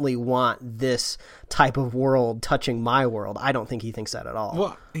definitely want this type of world touching my world. I don't think he thinks that at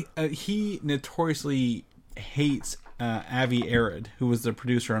all. Well, he notoriously hates Avi Arad, who was the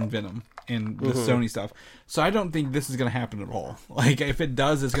producer on Venom and the Sony stuff. So I don't think this is going to happen at all. Like, if it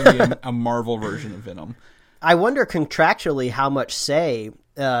does, it's going to be a Marvel version of Venom. I wonder contractually how much say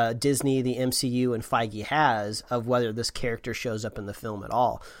Disney, the MCU, and Feige has of whether this character shows up in the film at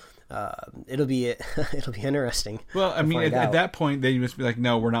all. It'll be interesting. Well, I mean, at that point, they must be like,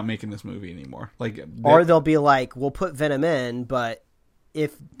 no, we're not making this movie anymore. Or they'll be like, we'll put Venom in, but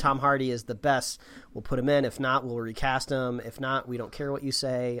if Tom Hardy is the best, we'll put him in. If not, we'll recast him. If not, we don't care what you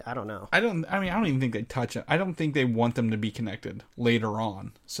say. I don't know. I don't even think they touch it. I don't think they want them to be connected later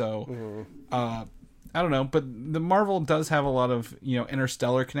on. So, I don't know. But the Marvel does have a lot of,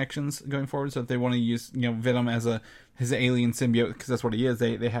 interstellar connections going forward. So if they want to use, Venom as his alien symbiote, because that's what he is,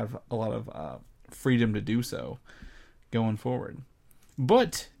 they have a lot of freedom to do so going forward.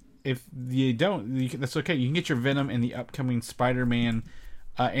 But if you don't, that's okay. You can get your Venom in the upcoming Spider-Man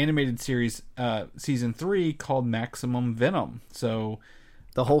animated series season 3 called Maximum Venom. So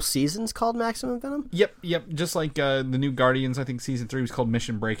the whole season's called Maximum Venom? Yep. Just like the new Guardians, I think season 3 was called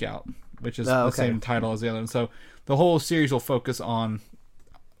Mission Breakout, which is the same title as the other one. So the whole series will focus on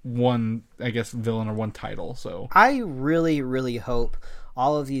one, I guess, villain or one title. So I really, really hope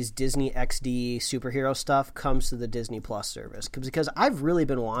all of these Disney XD superhero stuff comes to the Disney Plus service, because I've really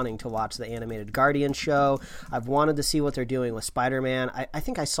been wanting to watch the animated Guardians show. I've wanted to see what they're doing with Spider-Man. I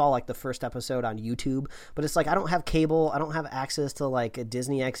think I saw like the first episode on YouTube, but it's like I don't have cable. I don't have access to like a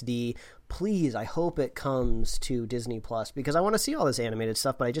Disney XD. Please, I hope it comes to Disney Plus, because I want to see all this animated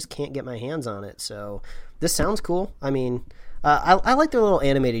stuff, but I just can't get my hands on it. So this sounds cool. I mean, I like their little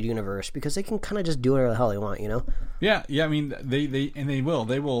animated universe, because they can kind of just do whatever the hell they want, Yeah. I mean, they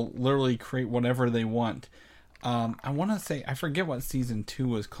will literally create whatever they want. I want to say, I forget what season 2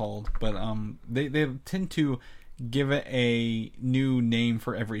 was called, but they tend to give it a new name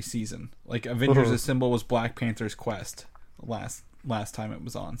for every season. Like Avengers Assemble was Black Panther's Quest last time it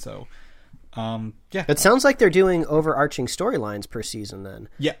was on. So yeah, it sounds like they're doing overarching storylines per season then.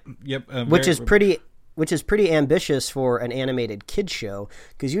 Yep. Which is pretty ambitious for an animated kids show,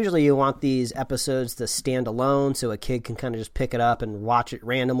 because usually you want these episodes to stand alone so a kid can kind of just pick it up and watch it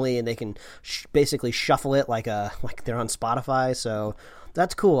randomly, and they can basically shuffle it like they're on Spotify. So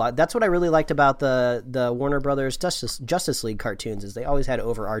that's cool. That's what I really liked about the Warner Brothers Justice League cartoons, is they always had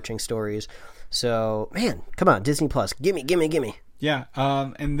overarching stories. So man, come on, Disney Plus, gimme. Yeah,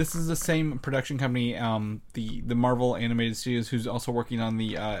 and this is the same production company, the Marvel Animated Studios, who's also working on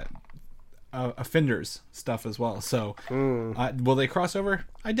the Offenders stuff as well. So will they cross over?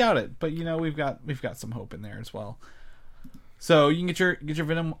 I doubt it, but we've got some hope in there as well. So you can get your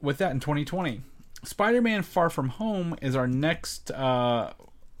Venom with that in 2020. Spider-Man Far From Home is our next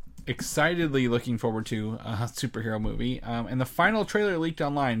excitedly looking forward to a superhero movie. And the final trailer leaked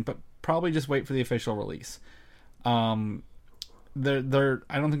online, but probably just wait for the official release. There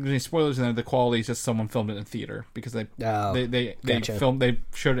I don't think there's any spoilers in there. The quality is just someone filmed it in theater because they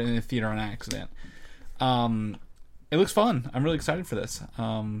showed it in a theater on accident. It looks fun. I'm really excited for this.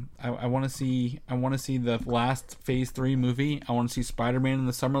 I want to see the last Phase 3 movie. I want to see Spider-Man in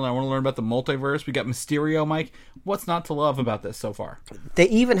the summer. I want to learn about the multiverse. We got Mysterio, Mike. What's not to love about this so far? They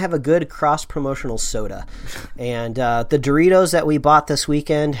even have a good cross-promotional soda. And the Doritos that we bought this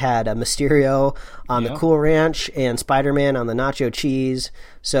weekend had a Mysterio on the Cool Ranch and Spider-Man on the nacho cheese.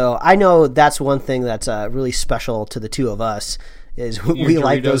 So I know that's one thing that's really special to the two of us. Is we Doritos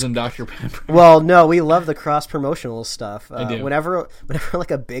like those and Dr. Pepper. Well, no, we love the cross promotional stuff. I do. Whenever like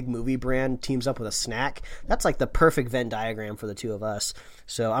a big movie brand teams up with a snack, that's like the perfect Venn diagram for the two of us.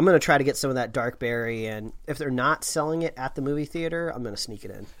 So I'm gonna try to get some of that dark berry, and if they're not selling it at the movie theater, I'm gonna sneak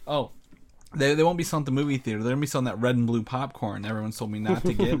it in. Oh, they won't be selling at the movie theater. They're gonna be selling that red and blue popcorn everyone told me not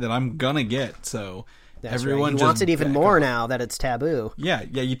to get that I'm gonna get. So. That's Everyone right. He wants it even more now that it's taboo. Yeah.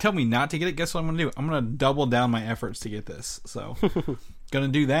 You tell me not to get it. Guess what I'm going to do? I'm going to double down my efforts to get this. So, going to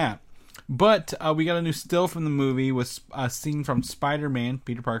do that. But we got a new still from the movie with a scene from Spider-Man,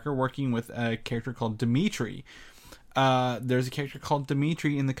 Peter Parker, working with a character called Dimitri. There's a character called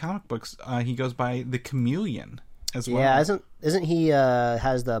Dimitri in the comic books. He goes by the Chameleon as well. Yeah, isn't he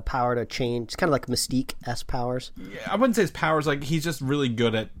has the power to change? It's kind of like Mystique-esque powers. Yeah, I wouldn't say his powers. Like he's just really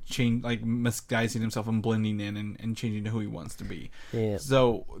good at misguising himself and blending in and changing to who he wants to be. Yeah.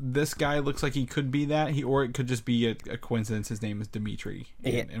 So this guy looks like he could be that. Or it could just be a coincidence. His name is Dimitri.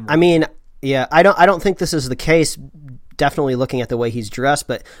 I mean, yeah, I don't think this is the case. Definitely looking at the way he's dressed,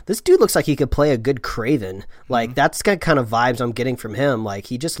 but this dude looks like he could play a good Kraven. Like that's the kind of vibes I'm getting from him. Like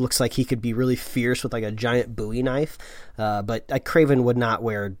he just looks like he could be really fierce with like a giant Bowie knife. But Kraven would not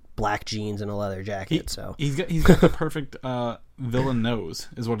wear black jeans and a leather jacket. He's got the perfect villain nose,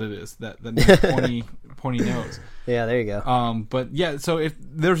 is what it is. That pointy nose. Yeah, there you go. But yeah, so if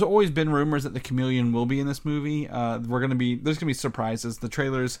there's always been rumors that the Chameleon will be in this movie, there's gonna be surprises. The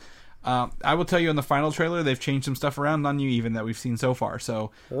trailers. I will tell you in the final trailer they've changed some stuff around on you even that we've seen so far.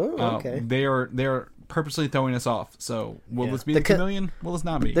 So they are purposely throwing us off. So will this be the Chameleon? Will this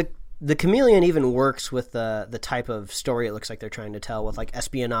not be? The Chameleon even works with the type of story it looks like they're trying to tell with like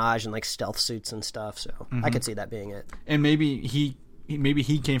espionage and like stealth suits and stuff. So I could see that being it. And maybe he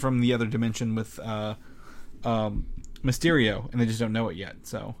came from the other dimension with Mysterio and they just don't know it yet.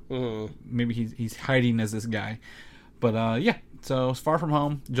 So maybe he's hiding as this guy. But yeah. So it's Far From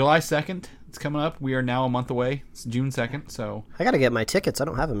Home, July 2nd. It's coming up. We are now a month away. It's June 2nd. So I got to get my tickets. I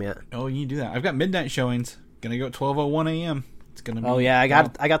don't have them yet. Oh, you do that. I've got midnight showings. Gonna go at 12:01 a.m. It's gonna be. Oh yeah,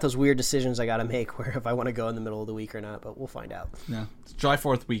 I got those weird decisions I got to make where if I want to go in the middle of the week or not. But we'll find out. Yeah, it's July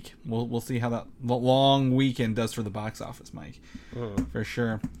 4th week. We'll see how that long weekend does for the box office, Mike. For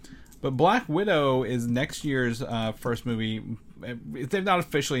sure. But Black Widow is next year's first movie. They've not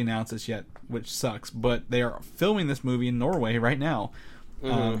officially announced this yet, which sucks, but they are filming this movie in Norway right now.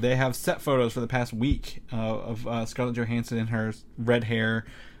 They have set photos for the past week of Scarlett Johansson in her red hair,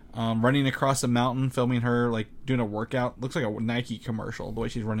 running across a mountain, filming her like doing a workout. Looks like a Nike commercial, the way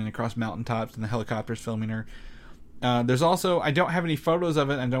she's running across mountaintops and the helicopters filming her. There's also, I don't have any photos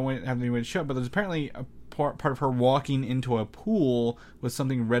of it, and don't have any way to show it, but there's apparently a part of her walking into a pool with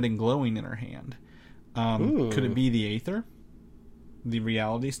something red and glowing in her hand. Could it be the Aether? The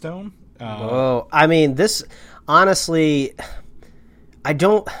Reality Stone? I mean, this, honestly,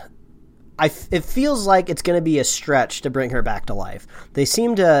 it feels like it's going to be a stretch to bring her back to life. They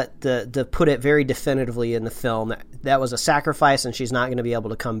seem to put it very definitively in the film that was a sacrifice and she's not going to be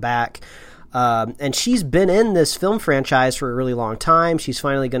able to come back. And she's been in this film franchise for a really long time. She's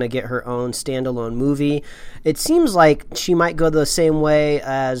finally going to get her own standalone movie. It seems like she might go the same way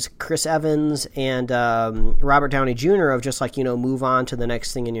as Chris Evans and Robert Downey Jr. of just like, move on to the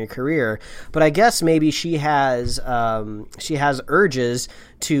next thing in your career. But I guess maybe she has urges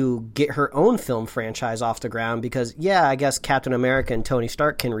to get her own film franchise off the ground because, I guess Captain America and Tony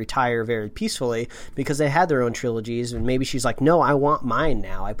Stark can retire very peacefully because they had their own trilogies, and maybe she's like, no, I want mine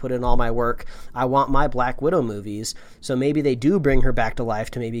now. I put in all my work. I want my Black Widow movies. So maybe they do bring her back to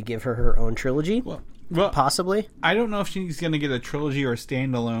life to maybe give her her own trilogy. Well, possibly. I don't know if she's going to get a trilogy or a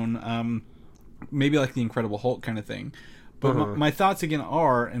standalone, maybe like the Incredible Hulk kind of thing. But my thoughts again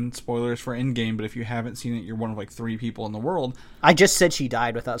are, and spoilers for Endgame, but if you haven't seen it, you're one of like 3 people in the world. I just said she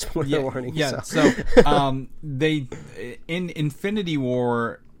died without spoiler warning. Yeah, so they in Infinity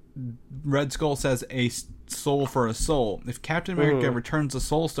War, Red Skull says a soul for a soul. If Captain America returns the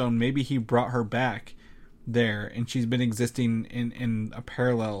Soul Stone, maybe he brought her back there, and she's been existing in a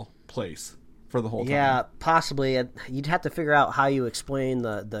parallel place for the whole time. Yeah, possibly. You'd have to figure out how you explain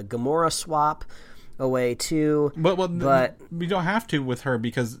the Gamora swap away too. But we don't have to with her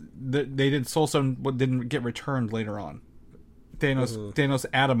because they did Soul Stone, what didn't get returned later on. Thanos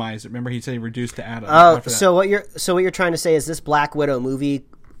atomized it. Remember, he said he reduced to atom. Oh, so what you're trying to say is this Black Widow movie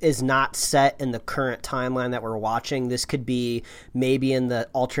is not set in the current timeline that we're watching. This could be maybe in the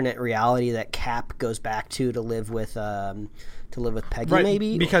alternate reality that Cap goes back to live with Peggy, right,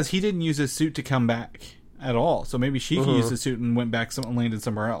 maybe, because he didn't use his suit to come back at all. So maybe she used the suit and went back and landed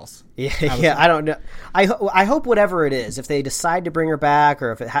somewhere else. Yeah, I don't know. I hope whatever it is, if they decide to bring her back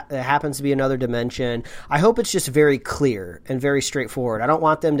or if it happens to be another dimension, I hope it's just very clear and very straightforward. I don't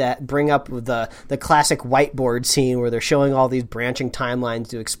want them to bring up the classic whiteboard scene where they're showing all these branching timelines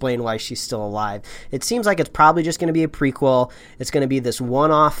to explain why she's still alive. It seems like it's probably just going to be a prequel. It's going to be this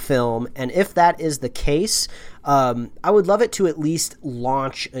one-off film, and if that is the case, I would love it to at least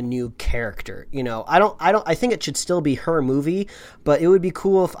launch a new character. You know, I think it should still be her movie, but it would be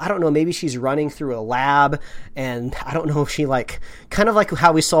cool if, I don't know, maybe she's running through a lab, and I don't know if she kind of like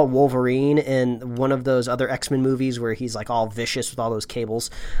how we saw Wolverine in one of those other X-Men movies where he's like all vicious with all those cables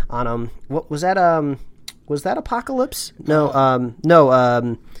on him. What was that? Was that Apocalypse? No,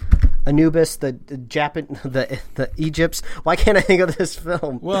 Anubis, the Egypts. Why can't I think of this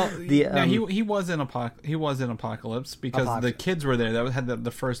film? Well, he was in Apocalypse because the kids were there. That had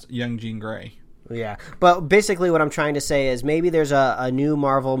the first young Jean Grey. Yeah, but basically what I'm trying to say is maybe there's a new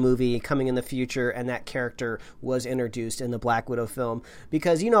Marvel movie coming in the future and that character was introduced in the Black Widow film,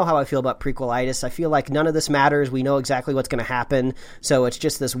 because you know how I feel about prequelitis. I feel like none of this matters. We know exactly what's going to happen, so it's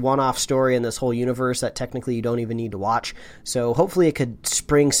just this one-off story in this whole universe that technically you don't even need to watch. So hopefully it could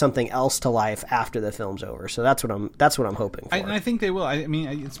spring something else to life after the film's over. So that's what I'm hoping for. I think they will. I mean,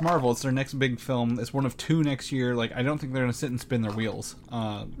 it's Marvel. It's their next big film. It's one of 2 next year. Like, I don't think they're going to sit and spin their wheels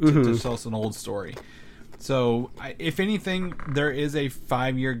to tell us an old story. So, if anything, there is a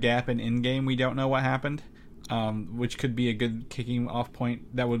 5-year gap in Endgame. We don't know what happened, which could be a good kicking off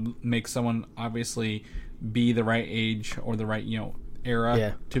point. That would make someone obviously be the right age or the right era.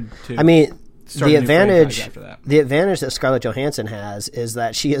 Yeah. To I mean, start the a new franchise advantage after that. The advantage that Scarlett Johansson has is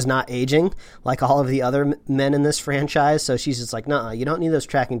that she is not aging like all of the other men in this franchise. So she's just like, nah, you don't need those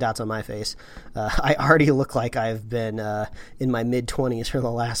tracking dots on my face. I already look like I've been in my mid-20s for the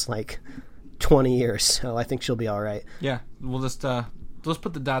last 20 years, so I think she'll be all right. Yeah, we'll just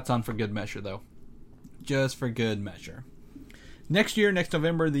put the dots on for good measure, though. Just for good measure. Next year, next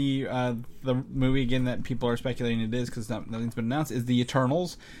November, the movie again that people are speculating it is because nothing's been announced is The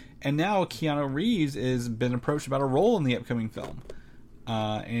Eternals, and now Keanu Reeves has been approached about a role in the upcoming film.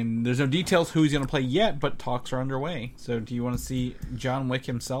 And there's no details who he's going to play yet, but talks are underway. So, do you want to see John Wick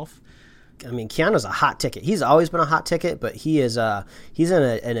himself? I mean, Keanu's a hot ticket. He's always been a hot ticket, but he's in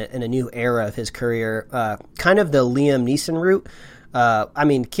a new era of his career, kind of the Liam Neeson route. I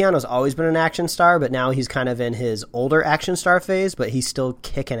mean, Keanu's always been an action star, but now he's kind of in his older action star phase, but he's still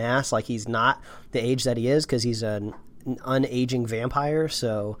kicking ass. Like, he's not the age that he is because he's an unaging vampire.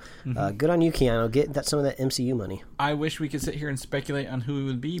 So good on you, Keanu. Get some of that MCU money. I wish we could sit here and speculate on who it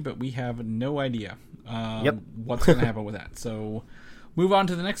would be, but we have no idea what's going to happen with that. So move on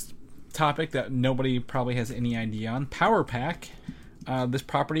to the next topic that nobody probably has any idea on. Power Pack. This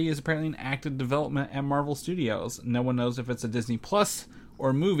property is apparently in active development at Marvel Studios. No one knows if it's a Disney Plus or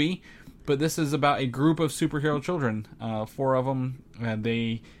a movie, but this is about a group of superhero children. 4 of them.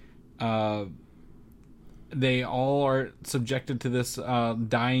 They all are subjected to this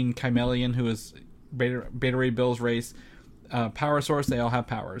dying chameleon who is Beta Ray Bill's race power source. They all have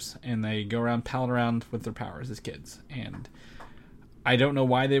powers, and they go around palling around with their powers as kids. And I don't know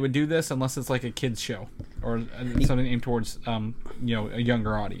why they would do this unless it's like a kids show or something aimed towards a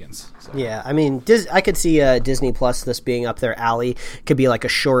younger audience. So. Yeah, I mean, I could see Disney Plus this being up their alley. It could be like a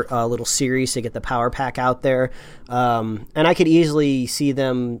short little series to get the Power Pack out there, and I could easily see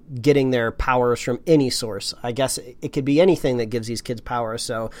them getting their powers from any source. I guess it could be anything that gives these kids power,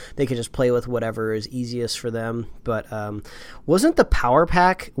 so they could just play with whatever is easiest for them. But wasn't the Power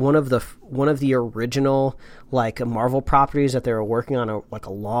Pack one of the original Marvel properties that they were working on a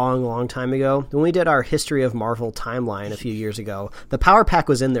long time ago? When we did our History of Marvel timeline a few years ago, the Power Pack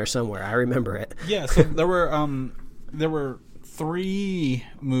was in there somewhere. I remember it. Yeah, so there were 3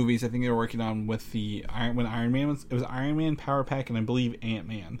 movies I think they were working on with when Iron Man it was Iron Man, Power Pack, and I believe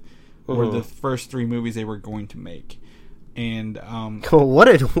Ant-Man were the first 3 movies they were going to make. And what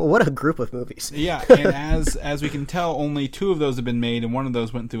a group of movies. Yeah, and as we can tell, only 2 of those have been made, and one of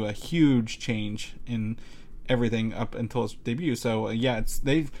those went through a huge change in everything up until its debut. So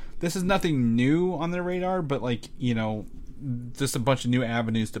they've this is nothing new on their radar, but like, you know, just a bunch of new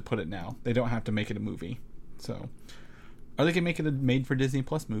avenues to put it now. They don't have to make it a movie. So, or they can make it a made for Disney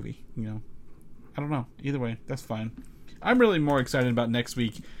Plus movie, you know. I don't know. Either way, that's fine. I'm really more excited about next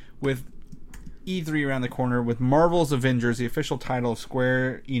week with E3 around the corner, with Marvel's Avengers, the official title of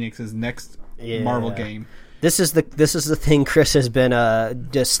Square Enix's next Marvel game. This is the thing Chris has been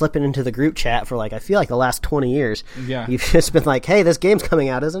just slipping into the group chat for, like, I feel like the last 20 years. Yeah. You've just been like, hey, this game's coming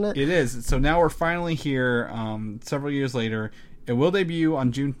out, isn't it? It is. So now we're finally here several years later. It will debut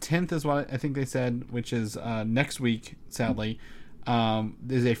on June 10th is what I think they said, which is next week, sadly.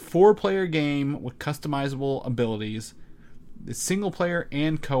 There's a 4-player game with customizable abilities. It's single player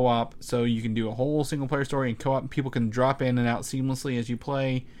and co-op, so you can do a whole single player story and co-op. People can drop in and out seamlessly as you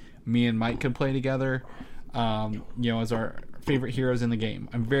play. Me and Mike could play together. You know, as our favorite heroes in the game.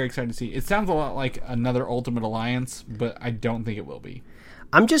 I'm very excited to see. It sounds a lot like another Ultimate Alliance, but I don't think it will be.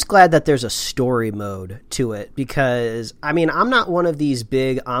 I'm just glad that there's a story mode to it because, I mean, I'm not one of these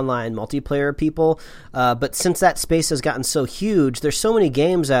big online multiplayer people, but since that space has gotten so huge, there's so many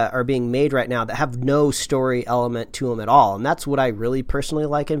games that are being made right now that have no story element to them at all, and that's what I really personally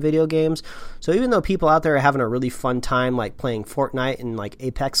like in video games. So even though people out there are having a really fun time, like playing Fortnite and like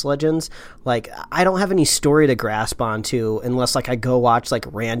Apex Legends, like I don't have any story to grasp onto unless like I go watch like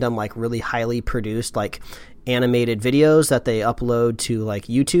random, like really highly produced, like animated videos that they upload to like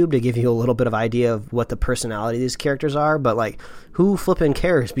YouTube to give you a little bit of idea of what the personality of these characters are, but like who flipping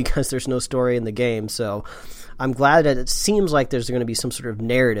cares because there's no story in the game. So I'm glad that it seems like there's going to be some sort of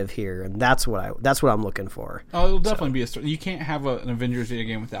narrative here, and that's what I'm looking for. Oh, it'll definitely be a story. You can't have an Avengers video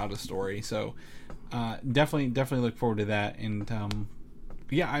game without a story. So definitely look forward to that. And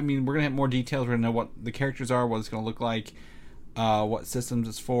yeah, I mean, we're gonna have more details. We're gonna know what the characters are, what it's gonna look like, what systems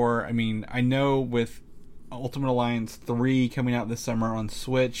it's for. I mean, I know with Ultimate Alliance 3 coming out this summer on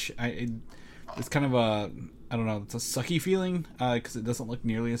Switch, it's kind of a, I don't know, it's a sucky feeling because it doesn't look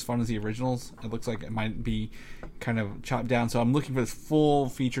nearly as fun as the originals. It looks like it might be kind of chopped down. So I'm looking for this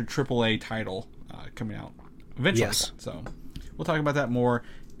full-featured AAA title coming out eventually. Yes. So we'll talk about that more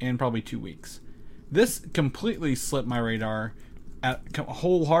in probably 2 weeks. This completely slipped my radar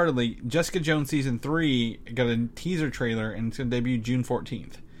wholeheartedly. Jessica Jones Season 3 got a teaser trailer, and it's going to debut June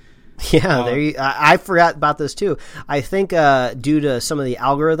 14th. Yeah, I forgot about this too. I think due to some of the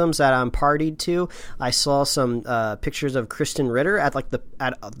algorithms that I'm partied to, I saw some pictures of Kristen Ritter at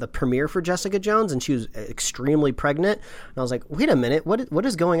the premiere for Jessica Jones, and she was extremely pregnant. And I was like, wait a minute, what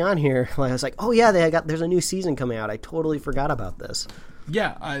is going on here? Like, I was like, oh yeah, there's a new season coming out. I totally forgot about this.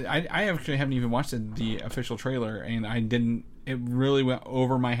 Yeah, I actually haven't even watched the official trailer, and I didn't. It really went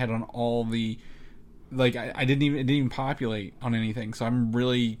over my head on all the. Like it didn't even populate on anything, so I'm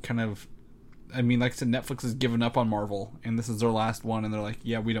really kind of, I mean, like I said, Netflix has given up on Marvel, and this is their last one, and they're like,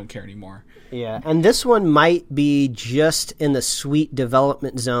 yeah, we don't care anymore. Yeah, and this one might be just in the sweet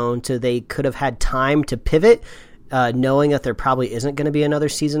development zone to they could have had time to pivot, knowing that there probably isn't going to be another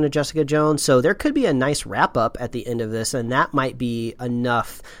season of Jessica Jones, so there could be a nice wrap-up at the end of this, and that might be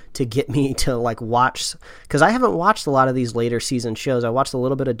enough to get me to like watch, because I haven't watched a lot of these later season shows. I watched a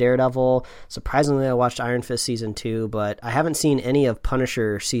little bit of Daredevil. Surprisingly, I watched Iron Fist Season 2, but I haven't seen any of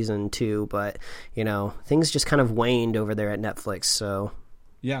Punisher Season 2, but, you know, things just kind of waned over there at Netflix, so...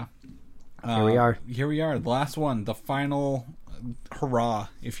 Yeah. Here we are. Here we are, the last one, the final hurrah,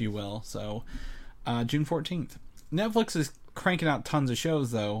 if you will, so June 14th. Netflix is cranking out tons of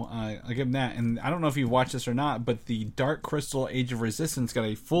shows, though. I'll give them that. And I don't know if you've watched this or not, but the Dark Crystal Age of Resistance got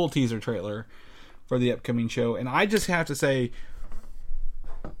a full teaser trailer for the upcoming show. And I just have to say,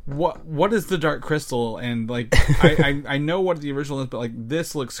 what is the Dark Crystal? And like, I know what the original is, but like,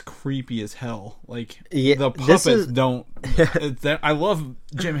 this looks creepy as hell. Like, yeah, the puppets don't. I love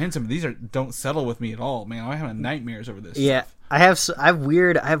Jim Henson, but these don't settle with me at all, man. I'm having nightmares over this. Yeah. Stuff. I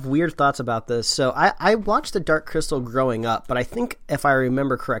have weird thoughts about this. So I watched the Dark Crystal growing up, but I think if I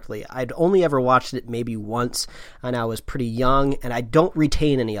remember correctly, I'd only ever watched it maybe once, and I was pretty young, and I don't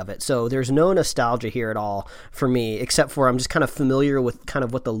retain any of it. So there's no nostalgia here at all for me, except for I'm just kind of familiar with kind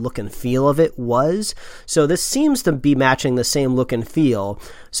of what the look and feel of it was. So this seems to be matching the same look and feel.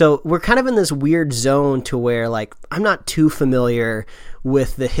 So we're kind of in this weird zone to where like I'm not too familiar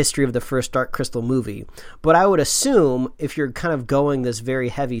with the history of the first Dark Crystal movie. But I would assume if you're kind of going this very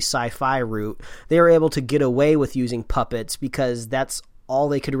heavy sci-fi route, they were able to get away with using puppets because that's all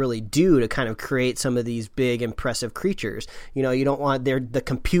they could really do to kind of create some of these big, impressive creatures. You know, you don't want the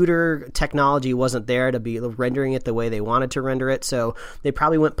computer technology wasn't there to be rendering it the way they wanted to render it, so they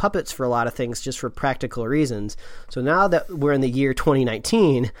probably went puppets for a lot of things just for practical reasons. So now that we're in the year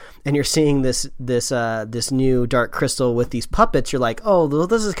 2019 and you're seeing this new Dark Crystal with these puppets, you're like, oh, well,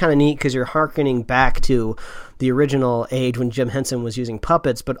 this is kind of neat because you're hearkening back to the original age when Jim Henson was using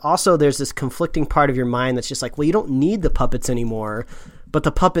puppets, but also there's this conflicting part of your mind that's just like, well, you don't need the puppets anymore, but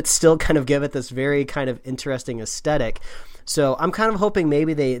the puppets still kind of give it this very kind of interesting aesthetic. So I'm kind of hoping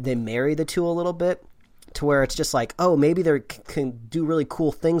maybe they marry the two a little bit to where it's just like, oh, maybe they can do really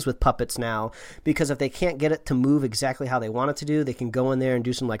cool things with puppets now, because if they can't get it to move exactly how they want it to do, they can go in there and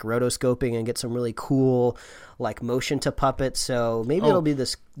do some like rotoscoping and get some really cool like motion to puppets. So maybe it'll be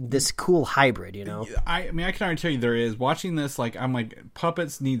this cool hybrid, you know? I mean, I can already tell you there is. Watching this, like, I'm like,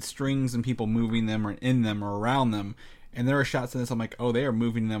 puppets need strings and people moving them or in them or around them. And there are shots in this, I'm like, oh, they are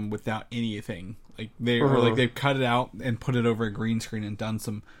moving them without anything. Like or like they've cut it out and put it over a green screen and done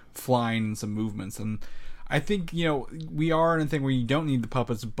some flying and some movements. And I think, you know, we are in a thing where you don't need the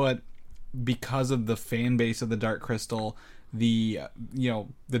puppets, but because of the fan base of the Dark Crystal, the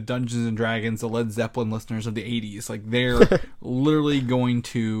the Dungeons and Dragons, the Led Zeppelin listeners of the 80s, like, they're literally going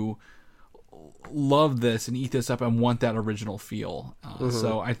to love this and eat this up and want that original feel.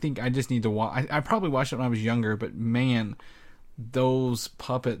 So I think I just need to watch. I probably watched it when I was younger, but man, those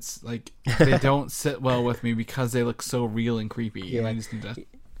puppets, like, they don't sit well with me because they look so real and creepy, and I just need to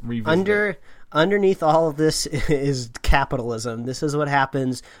revisit Underneath all of this is capitalism. This is what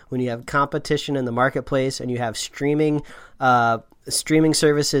happens when you have competition in the marketplace and you have streaming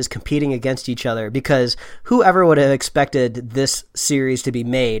services competing against each other, because whoever would have expected this series to be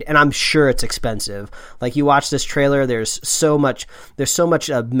made, and I'm sure it's expensive. Like, you watch this trailer, there's so much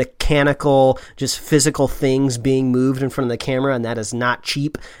mechanical, just physical things being moved in front of the camera, and that is not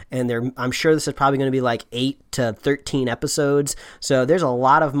cheap. And I'm sure this is probably going to be like 8 to 13 episodes. So there's a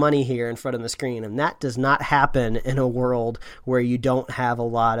lot of money here in front of the screen, and that does not happen in a world where you don't have a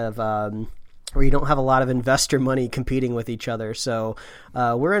lot of investor money competing with each other. So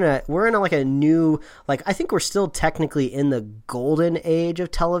we're in a like a new, like, I think we're still technically in the golden age of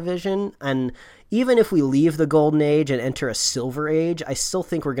television, and even if we leave the golden age and enter a silver age, I still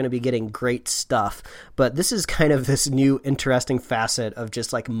think we're going to be getting great stuff. But this is kind of this new interesting facet of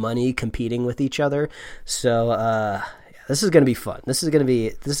just like money competing with each other. So this is going to be fun. This is going to be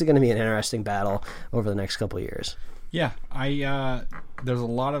an interesting battle over the next couple of years. Yeah, there's a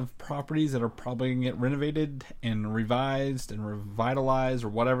lot of properties that are probably going to get renovated and revised and revitalized, or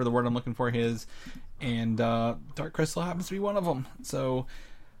whatever the word I'm looking for is, and Dark Crystal happens to be one of them. So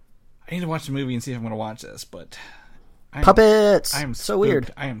I need to watch the movie and see if I'm going to watch this, but puppets! I am so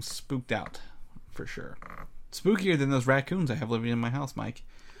weird. I am spooked out, for sure. Spookier than those raccoons I have living in my house, Mike.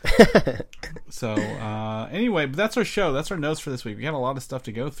 So, anyway, but that's our show. That's our notes for this week. We got a lot of stuff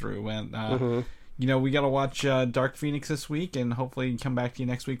to go through, and you know, we got to watch Dark Phoenix this week, and hopefully come back to you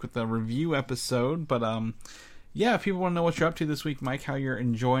next week with a review episode. But yeah, if people want to know what you're up to this week, Mike, how you're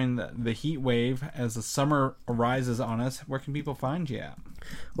enjoying the heat wave as the summer arises on us, where can people find you at?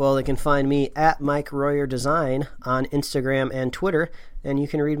 Well, they can find me at Mike Royer Design on Instagram and Twitter, and you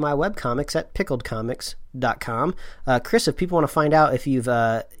can read my webcomics at pickledcomics.com. Chris, if people want to find out if you've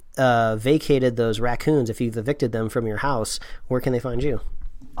vacated those raccoons, if you've evicted them from your house, where can they find you?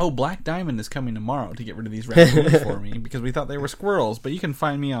 Oh, Black Diamond is coming tomorrow to get rid of these raccoons for me, because we thought they were squirrels. But you can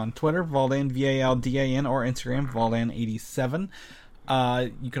find me on Twitter, Valdan, Valdan, or Instagram, Valdan87.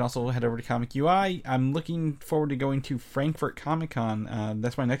 You can also head over to Comic UI. I'm looking forward to going to Frankfurt Comic Con.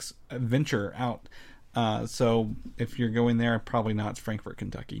 That's my next venture out. So if you're going there, probably not. It's Frankfurt,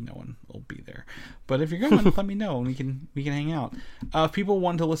 Kentucky. No one will be there. But if you're going, let me know, and we can hang out. If people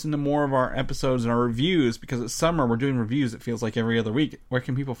want to listen to more of our episodes and our reviews, because it's summer, we're doing reviews, it feels like every other week. Where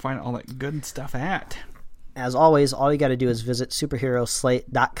can people find all that good stuff at? As always, all you got to do is visit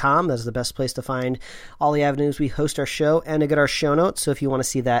superheroslate.com. That's the best place to find all the avenues we host our show and to get our show notes. So if you want to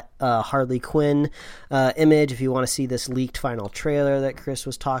see that Harley Quinn image, if you want to see this leaked final trailer that Chris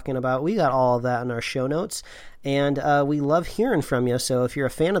was talking about, we got all of that in our show notes. And we love hearing from you. So if you're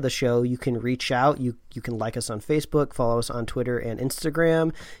a fan of the show, you can reach out. You can like us on Facebook, follow us on Twitter and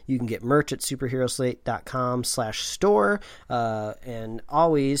Instagram. You can get merch at superheroslate.com/store. And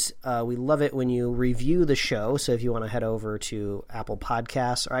always, we love it when you review the show. So if you want to head over to Apple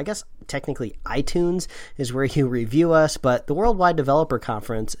Podcasts, or I guess technically iTunes is where you review us, but the Worldwide Developer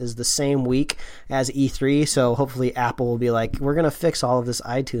Conference is the same week as E3, so hopefully Apple will be like, we're going to fix all of this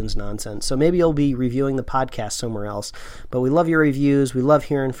iTunes nonsense. So maybe you'll be reviewing the podcast somewhere else. But we love your reviews, we love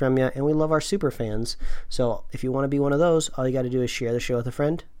hearing from you, and we love our super fans. So if you want to be one of those, all you got to do is share the show with a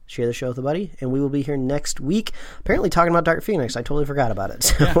friend, share the show with a buddy, and we will be here next week, apparently talking about Dark Phoenix. I totally forgot about it.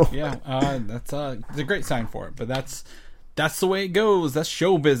 So. That's it's a great sign for it, but that's the way it goes. That's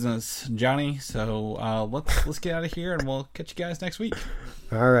show business, Johnny. So let's get out of here, and we'll catch you guys next week.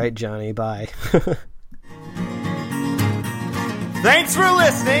 All right, Johnny. Bye. Thanks for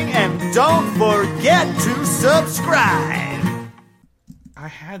listening, and don't forget to subscribe. I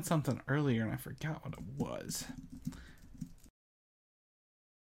had something earlier, and I forgot what it was.